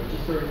doesn't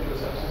register into a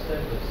subsystem,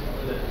 but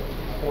simply that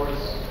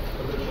exports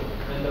a bunch of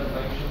random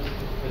functions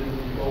that will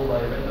be called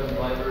by random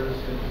drivers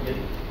to get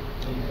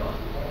things done.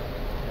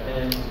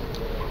 And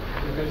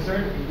the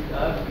concern we could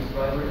have with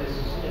driver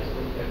SOC,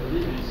 I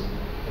believe, is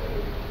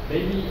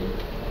maybe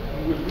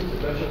we will put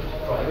a bunch of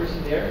drivers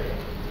in there.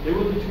 There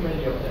will be too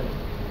many of them.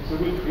 So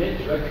we'll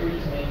create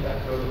directories named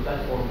after the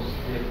platforms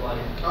we apply.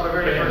 Not a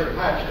very first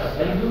patch, does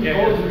it? And we'll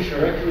call those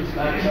directories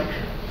max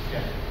option.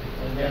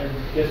 And then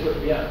guess what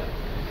we have?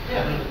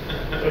 Yeah.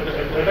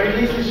 But at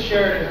least it's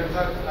shared and it's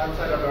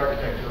outside of the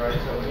architecture, right?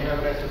 So when you have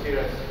an SOC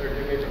that's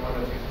certificate to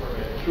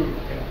 164-bit. True.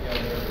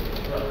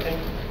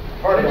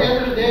 But at the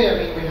end of the day, I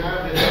mean, we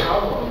have this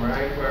problem,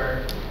 right,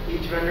 where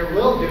each vendor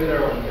will do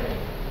their own thing.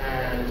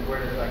 And where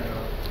does that go?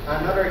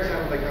 Another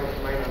example that comes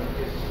to mind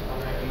is on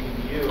that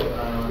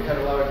EDU. We had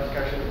a lot of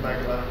discussions back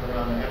around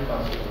the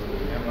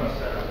MBUS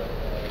setup,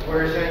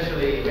 where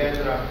essentially we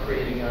ended up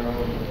creating our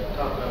own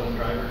top-level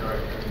driver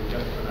directory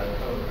just for that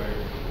code, right?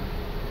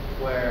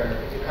 Where,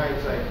 in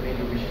hindsight,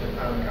 maybe we should have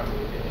found a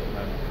complication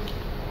like this.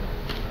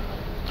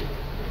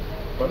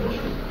 But it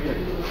should be the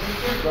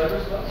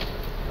driver's class.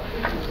 I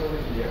think it was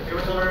already there. It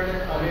was already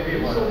there? Maybe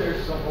it was. So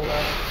there's some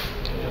overlap.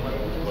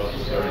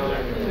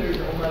 There's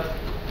overlap.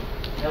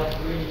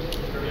 L3,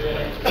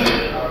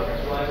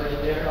 driver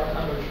in there.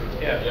 I'm not sure.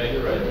 Yeah,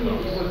 you're right. I think it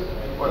was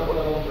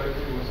top-level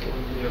directory was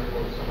already there for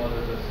some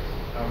other business.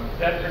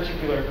 That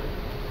particular,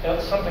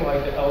 something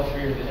like the L3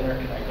 or the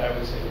interconnect, I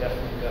would say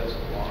definitely does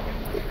belong in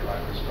like a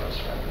driver's bus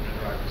rather than a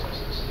driver's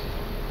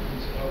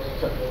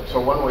SOC. So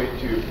one way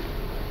to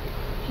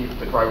keep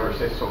the driver's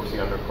SOC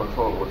under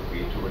control would be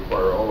to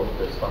require all of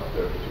this stuff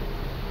there to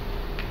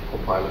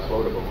compile as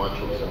loadable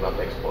modules and not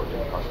export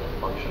in custom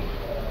functions.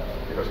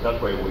 Because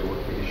that way we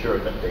would be sure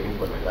that they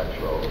implement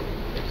actual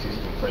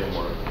existing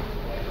framework.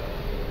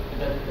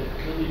 That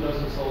really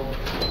doesn't solve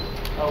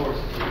our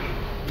situation.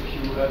 If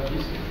you have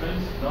these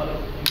constraints, none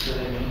of the things that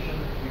I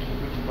mentioned, we can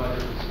put in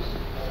driver systems.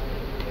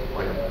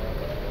 Why not?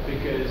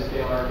 Because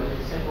they are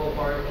really simple.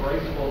 For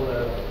example,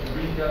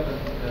 bring up and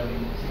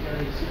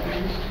secondary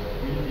CPUs,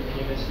 we need the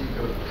PMSU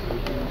code. So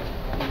if you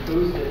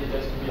impose that it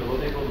has to be a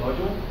loadable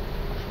module,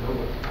 no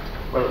way.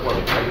 Well,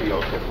 it can be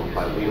also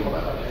compiled in,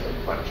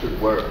 but should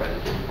work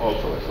and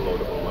also as a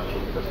loadable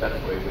module, because that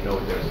way we know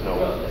there's no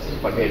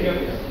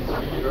spaghetti. It's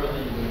really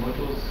early. The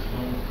modules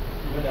don't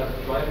even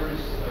have drivers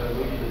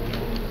loaded at the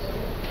moment.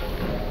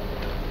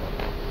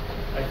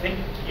 I think,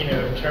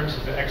 in terms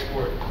of the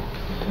export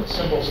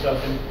symbol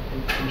stuff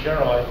in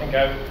general, I think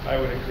I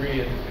would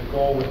agree. The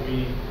goal would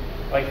be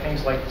like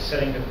things like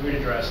setting the boot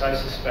address. I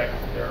suspect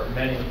there are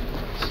many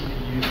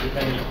CPUs with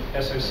many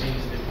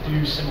SOCs that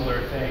do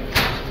similar things,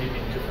 just maybe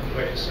in different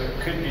ways. So it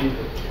could be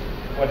that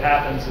what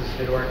happens is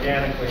that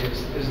organically,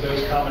 as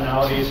those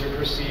commonalities are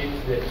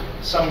perceived, that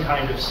some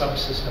kind of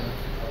subsystem,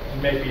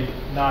 maybe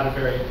not a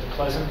very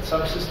pleasant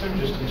subsystem,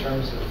 just in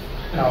terms of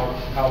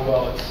how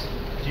well it's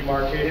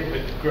demarcated,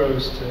 but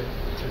grows to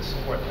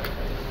support that.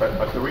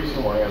 But the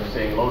reason why I'm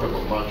saying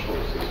loadable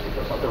modules is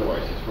because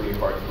otherwise it's really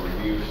hard to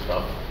review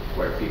stuff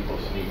where people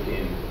sneak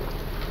in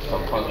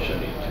some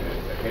function into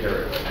a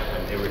header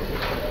and everything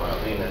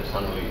compiled in, and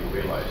suddenly you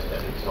realize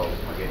that it's all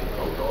spaghetti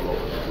code all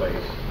over the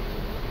place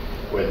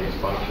where these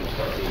functions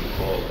are being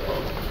called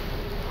from.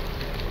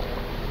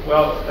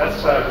 Well,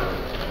 that's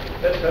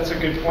a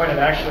good point, and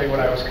actually what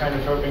I was kind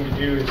of hoping to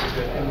do is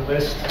to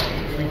enlist,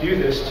 if we do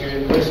this, to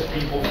enlist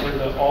people for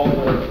all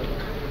the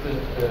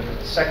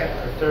second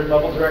or third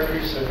level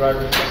directories, so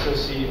drivers,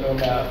 SOC,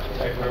 OMAP,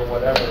 typeware,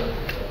 whatever,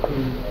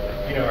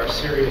 who are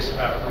serious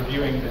about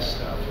reviewing this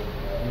stuff,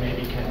 and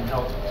maybe can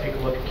help take a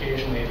look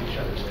occasionally at each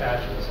other's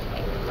patches.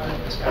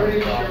 I'm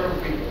pretty sure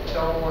we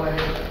don't want to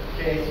have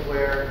a case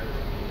where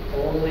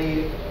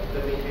only the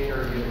maintainer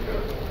reviews the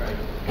code, right?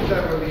 Because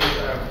that release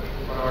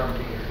on Arm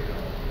years ago,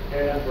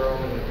 and we're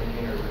only the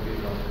maintainer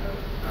reviews on the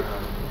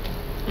code.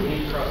 We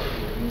need trust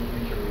in the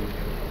future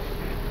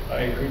review.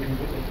 I agree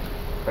completely.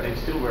 But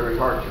it's still very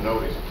hard to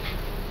notice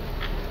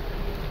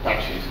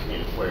patches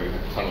where you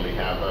suddenly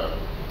have a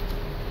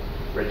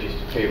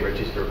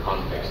register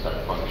context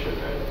type function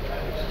and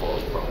it's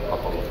called from a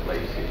couple of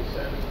places,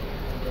 and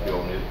you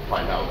only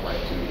find out like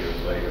 2 years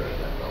later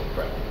that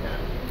crap, you can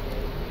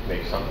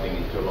make something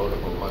into a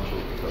loadable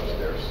module because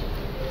there's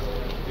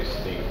this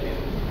thing in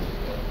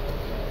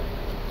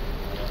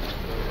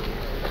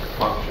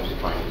function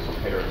defining some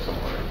header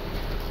somewhere.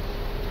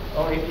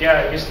 Oh,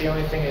 yeah, I guess the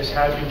only thing is,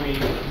 how do we,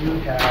 if you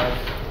have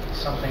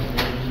something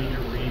where you need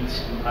to read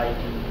some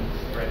ID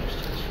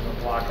registers from a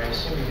block. I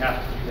assume you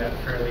have to do that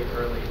fairly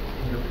early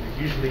in your boot.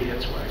 Usually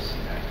that's where I see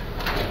that,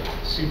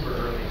 super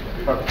early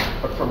in the boot.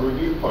 But from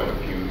review point of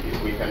view,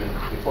 if we can,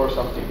 before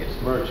something gets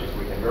merged, if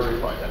we can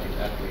verify that it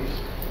at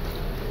least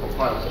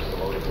compiles as a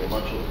loadable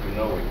module, we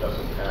know it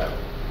doesn't have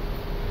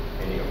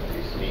any of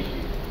these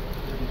sneaky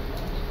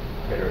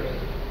headers.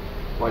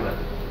 Why not?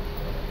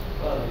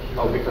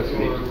 Oh, because you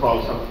need to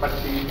call some, but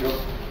see, if you're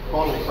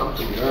calling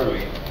something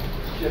early.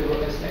 Yeah, but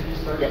that needs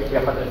to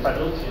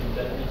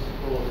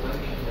call a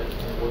function that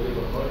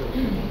whatever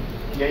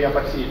module.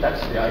 But see,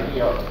 that's the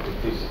idea of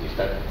this, is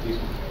that these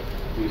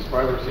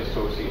privacy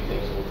SOC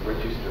things would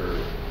register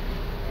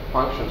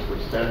functions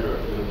with standard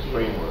Linux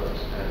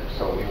frameworks, and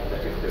so if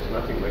there's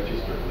nothing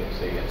registered, let's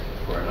say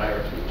for an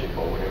IRQ chip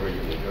or whatever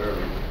you need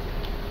early,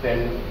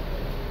 then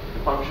the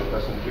function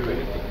doesn't do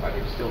anything, but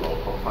it still all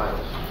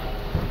compiles.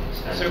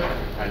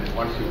 And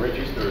once you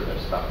register that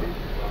stuff, it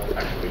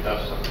actually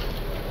does something.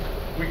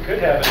 We could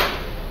have it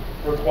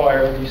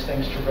require these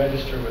things to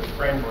register with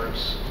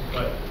frameworks,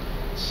 but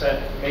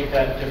make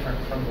that different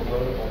from the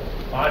loadable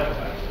module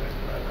aspect,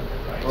 right?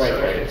 Right,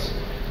 So right. it's,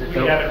 we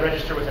could have it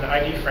register with an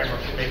ID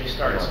framework that maybe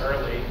starts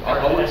early, or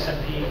an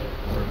SMP.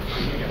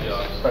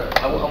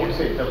 But I would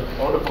say the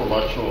loadable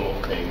module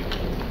thing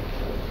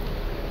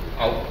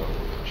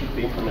should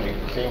be implemented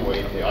the same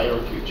way the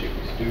IRQ chip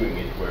is doing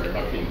it, where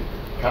nothing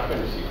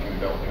happens if you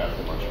don't have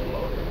the module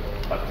loaded,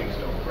 but things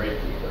don't break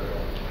either.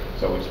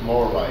 So it's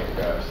more like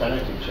a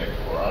sanity check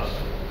for us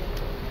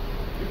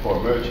before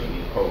merging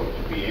in code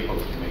to be able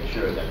to make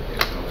sure that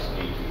there's no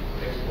sneaky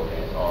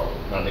exporting or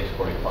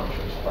non-exporting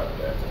functions, but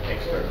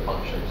external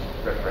functions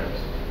reference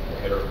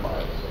header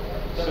files.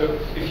 So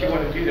if you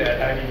want to do that,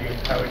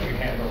 how would you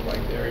handle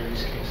like their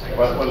use case?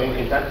 Well,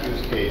 in that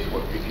use case,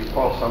 if you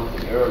call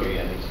something early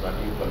and it's not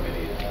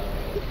implemented,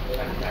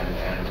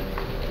 and the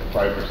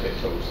driver says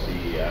SOC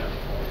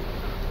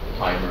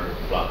timer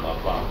blah blah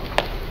blah,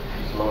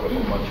 it's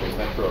loadable module,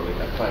 naturally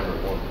that timer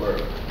won't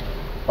work.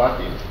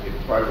 But if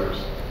driver's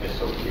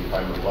SOC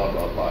timer blah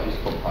blah blah is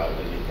compiled,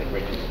 then you can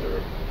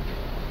register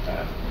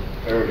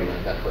early,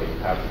 and that way you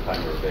have the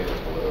timer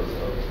available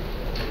early.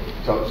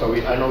 So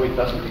I know it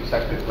doesn't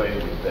exactly play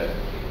with the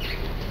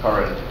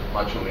current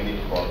module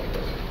init call,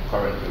 because it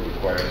currently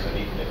requires an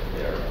Ethernet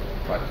there,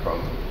 but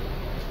from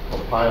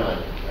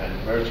compiling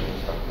and merging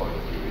stuff point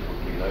of view, it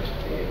would be nice to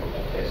be able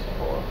to test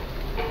for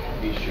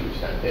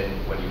issues, and then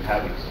when you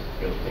have it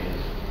built in,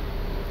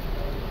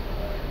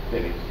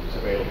 then it's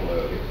available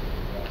early.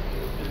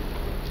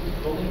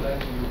 Going back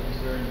to your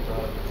concern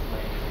about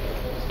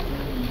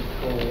steamy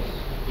calls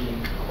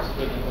being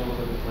spread all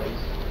over the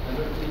place, I'm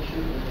not really sure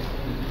to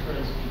understand the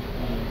difference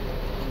between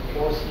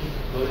enforcing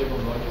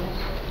loadable modules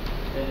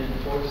and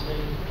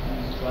enforcing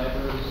these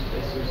drivers,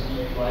 SOC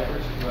drivers,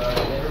 to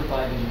never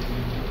by the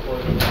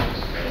deployed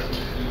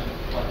SOC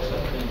like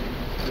something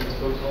to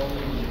expose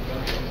only the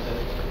functions that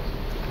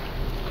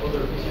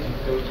other pieces of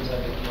code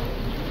inside the kernel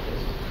can use.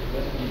 It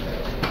doesn't be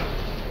effective.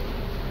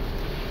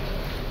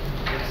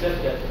 Except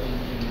that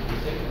in the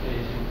second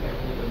case, you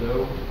actually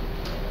allow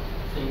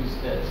things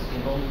that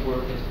can only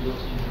work as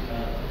built-in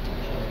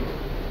functionality.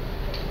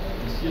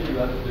 And still you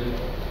have the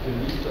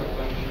list of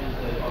functions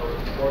that are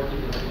imported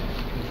into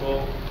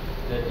control,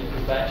 that if the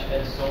batch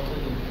adds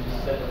something into the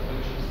set of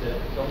functions that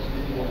becomes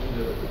visible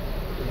to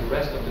the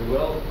rest of the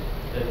world,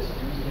 that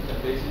use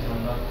interfaces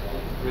are not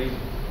great.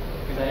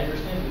 Because I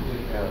understand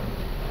that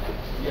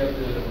you have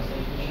the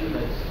same issue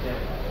that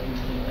you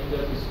can end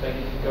up with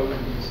spaghetti code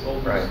with these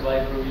old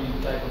library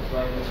type of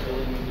drivers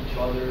calling with each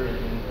other, and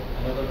then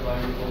another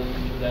driver calling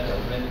into that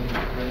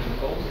random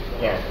calls.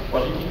 Yeah.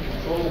 But you can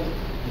control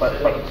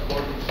instead of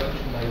exporting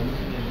function by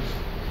looking at just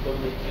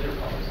public header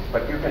files.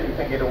 But you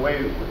can get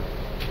away with,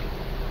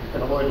 you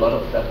can avoid a lot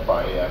of that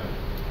by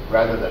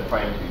rather than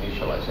trying to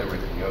initialize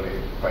everything, you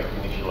only try to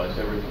initialize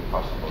everything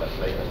possible as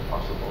late as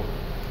possible.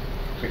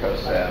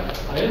 Because I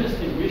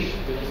honestly wish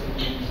the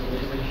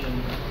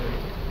initialization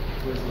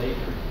was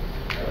later.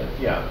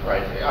 Yeah,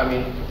 right. I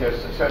mean,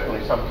 there's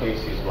certainly some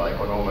cases like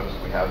on Omex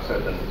we have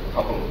certain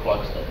couple of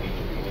clocks that need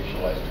to be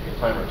initialized to get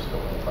timers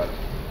going,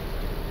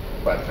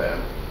 but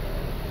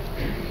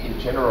in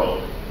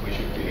general we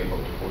should be able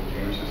to put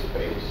user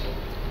space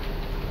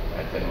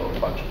and then load a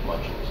bunch of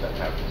modules that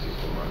have the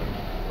system running,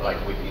 like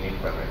with init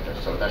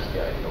parameters. So that's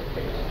the ideal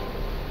case.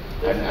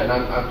 And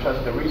I'm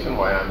just, the reason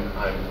why I'm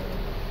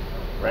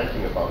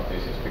ranting about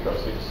this is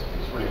because it's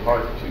really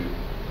hard to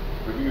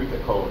review the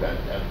code, and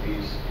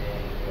these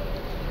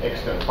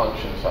external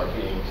functions are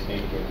being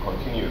sneaked in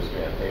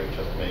continuously, and they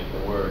just make the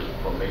word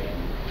for making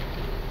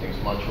things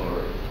much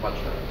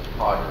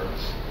harder,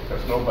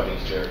 because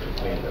nobody's there to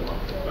clean them up.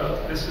 Well,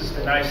 this is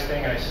the nice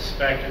thing I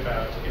suspect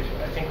about,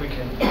 I think we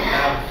can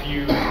have a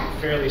few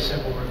fairly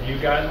simple review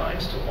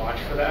guidelines to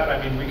watch for that.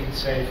 I mean, we can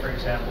say, for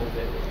example,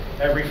 that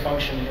every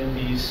function in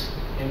the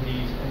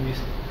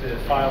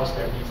files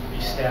there needs to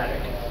be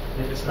static.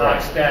 And if it's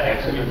not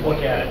static, we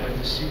look at it with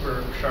a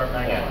super sharp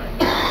magnifying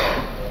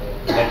glass.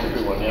 That's a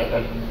good one, yeah,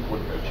 that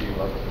would achieve a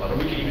lot of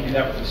We can even do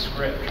that with a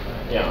script.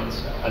 Right? Yeah,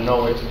 and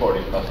no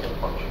exporting custom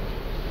functions.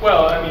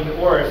 Well, I mean,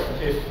 or if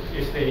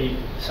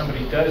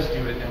somebody does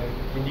do it, then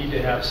we need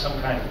to have some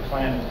kind of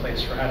plan in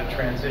place for how to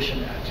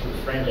transition that to a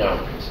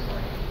framework,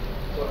 basically.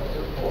 So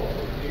Paul,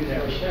 do you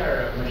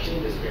share a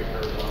machine descriptor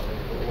or something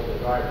for all the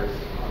drivers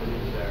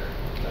underneath there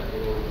that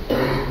will use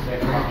the same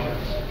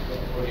functions?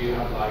 Or do you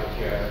have like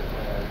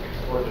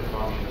exported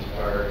functions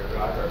per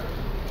driver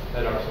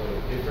that are sort of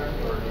different,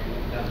 or do you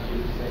tend to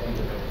use the same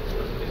interfaces,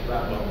 or is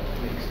that one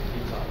mixed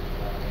pizza?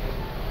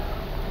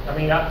 I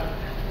mean,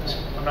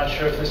 I'm not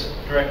sure if this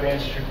directly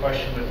answers your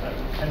question, but I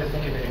tend to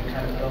think of it in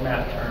kind of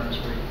OMAP terms,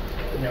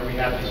 where we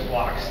have these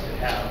blocks that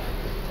have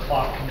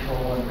clock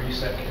control and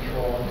reset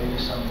control and maybe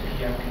some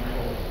PM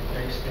control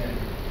mixed in.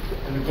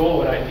 And the goal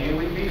would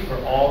ideally be for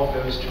all of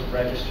those to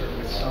register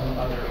with some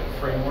other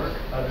framework,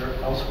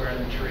 elsewhere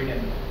in the tree,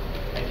 and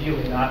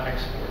ideally not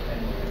export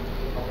anything.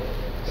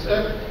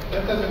 So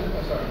that doesn't.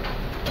 Sorry.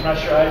 I'm not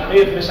sure. I may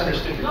have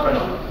misunderstood your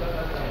question.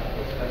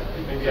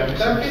 Maybe I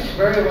that fits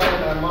very well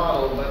in our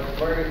model, but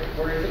where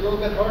it's a little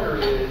bit harder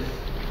is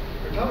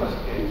for Thomas'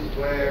 case,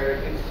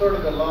 where it's sort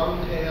of the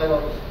long tail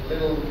of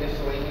little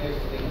miscellaneous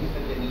things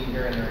that you need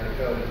here and there in the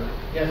code. And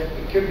yes,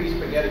 it could be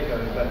spaghetti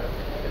code, but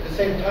at the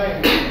same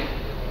time,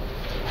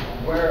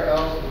 where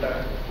else would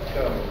that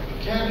go? You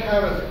can't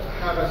have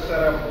a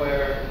setup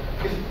where,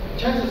 because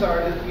chances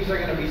are that these are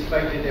going to be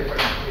slightly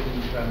different in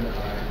each vendor.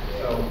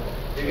 So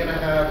you're going to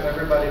have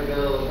everybody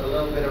build a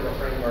little bit of a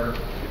framework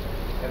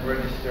and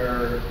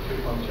register 2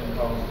 function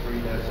calls, 3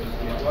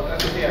 associated. Well,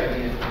 that's the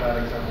idea, is a bad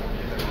example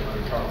because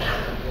everybody probably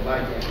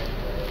like it.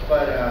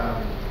 But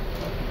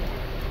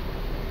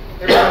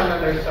every time that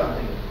there's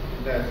something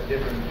that's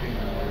different between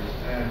vendors,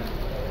 and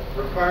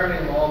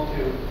requiring them all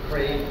to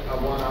create a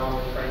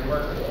one-off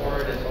framework for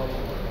it is also one.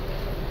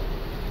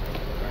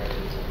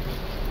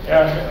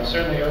 Yeah, I'm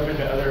certainly open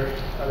to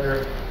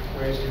other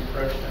ways to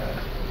approach that.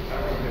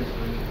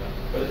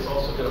 But it's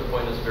also going to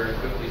point us very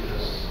quickly to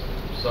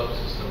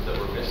subsystems that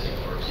we're missing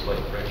or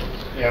slight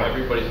frameworks. Yeah. If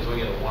everybody's doing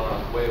it a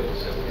one-off way, we'll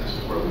say, well, this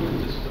is where we,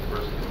 this is the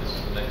first, this is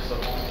the next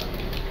subsystem.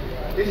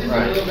 This is a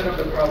little bit of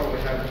the problem we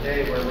have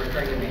today, where we're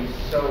trying to be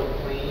so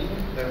clean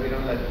that we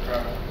don't let the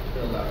crap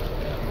build up.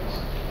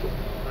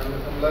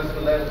 Unless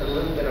we let a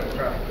little bit of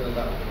crap build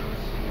up,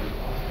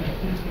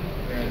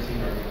 we're going to see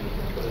where we need.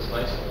 But it's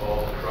nice to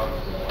all the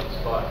trucks in one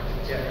spot.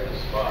 Yeah. It's a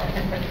spot.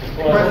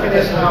 The question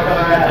is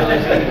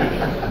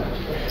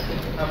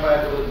how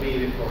bad will it be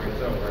before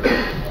it's over?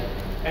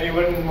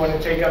 Anyone want to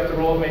take up the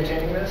role of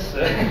maintaining this?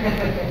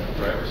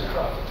 Driver's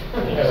car.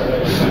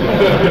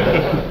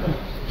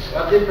 I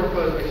did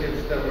propose we should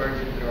still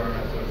merge it through our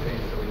SOC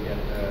so we get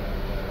the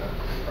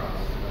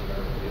cross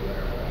number.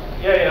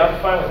 Yeah, I'm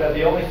fine with that.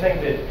 The only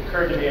thing that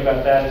occurred to me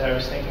about that as I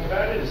was thinking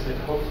about it is that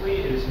hopefully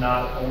it is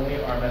not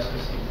only Arm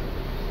SOC.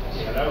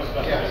 Yeah, that was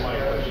about to be my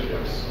question.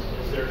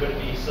 Is there going to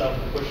be some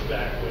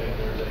pushback when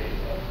there's a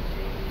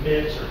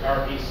MIPS or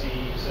RPC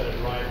set of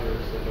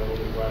drivers that go to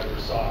the driver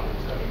socket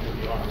coming to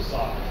the Arm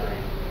socket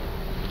tree?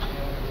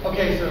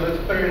 Okay, so let's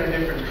put it in a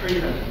different tree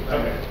then.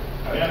 Okay.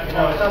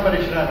 Somebody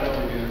should have an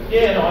overview.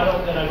 Yeah, no, I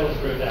don't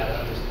agree with that.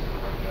 I'm just,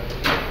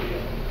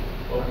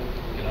 well,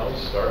 we can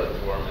always start at the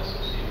Arm SOC.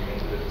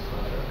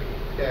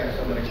 Yeah,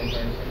 somebody can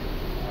say.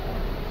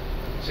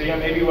 So yeah,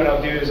 maybe what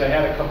I'll do is I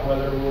had a couple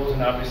other rules,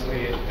 and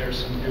obviously there's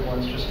some good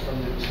ones just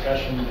from the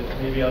discussion, but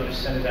maybe I'll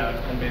just send it out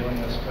in a mailing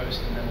list post,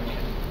 and then we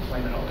can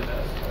flame it all to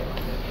death.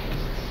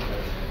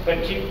 But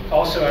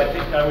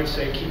I would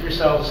say keep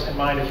yourselves in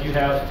mind if you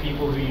have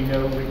people who you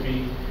know would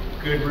be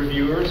good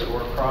reviewers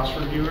or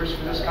cross-reviewers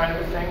for this kind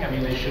of a thing. I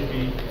mean, they should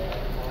be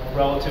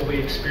relatively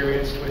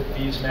experienced with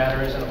these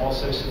matters and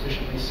also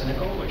sufficiently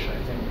cynical, which I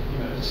think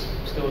is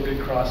still a good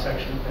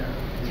cross-section there.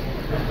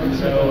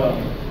 So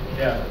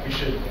yeah, we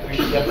should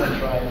definitely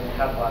try and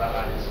have a lot of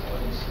eyes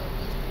on this.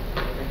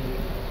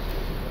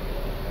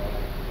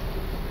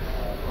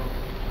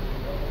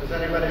 Does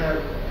anybody have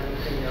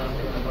anything else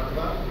they want to talk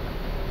about?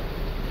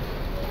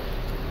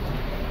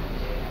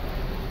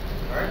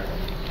 All right.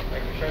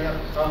 Thank you for showing up.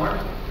 Mark?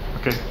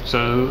 Okay,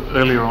 so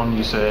earlier on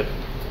you said,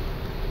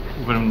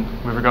 with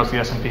regards to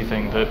the SMP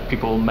thing, that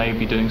people may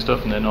be doing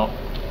stuff and they're not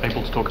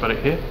able to talk about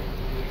it here.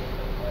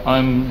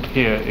 I'm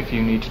here if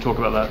you need to talk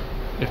about that,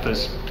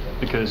 because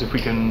if we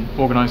can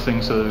organize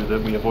things so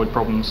that we avoid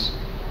problems,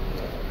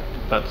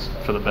 that's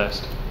for the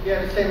best.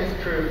 Yeah, the same is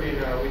true. We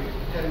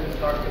tend to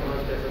talk to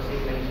most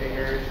SOC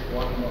maintainers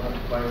one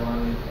by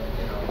one.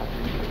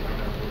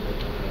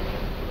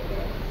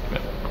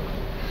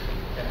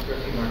 Yeah, go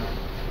see Mark.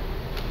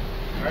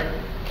 All right,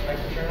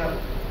 thanks for showing up.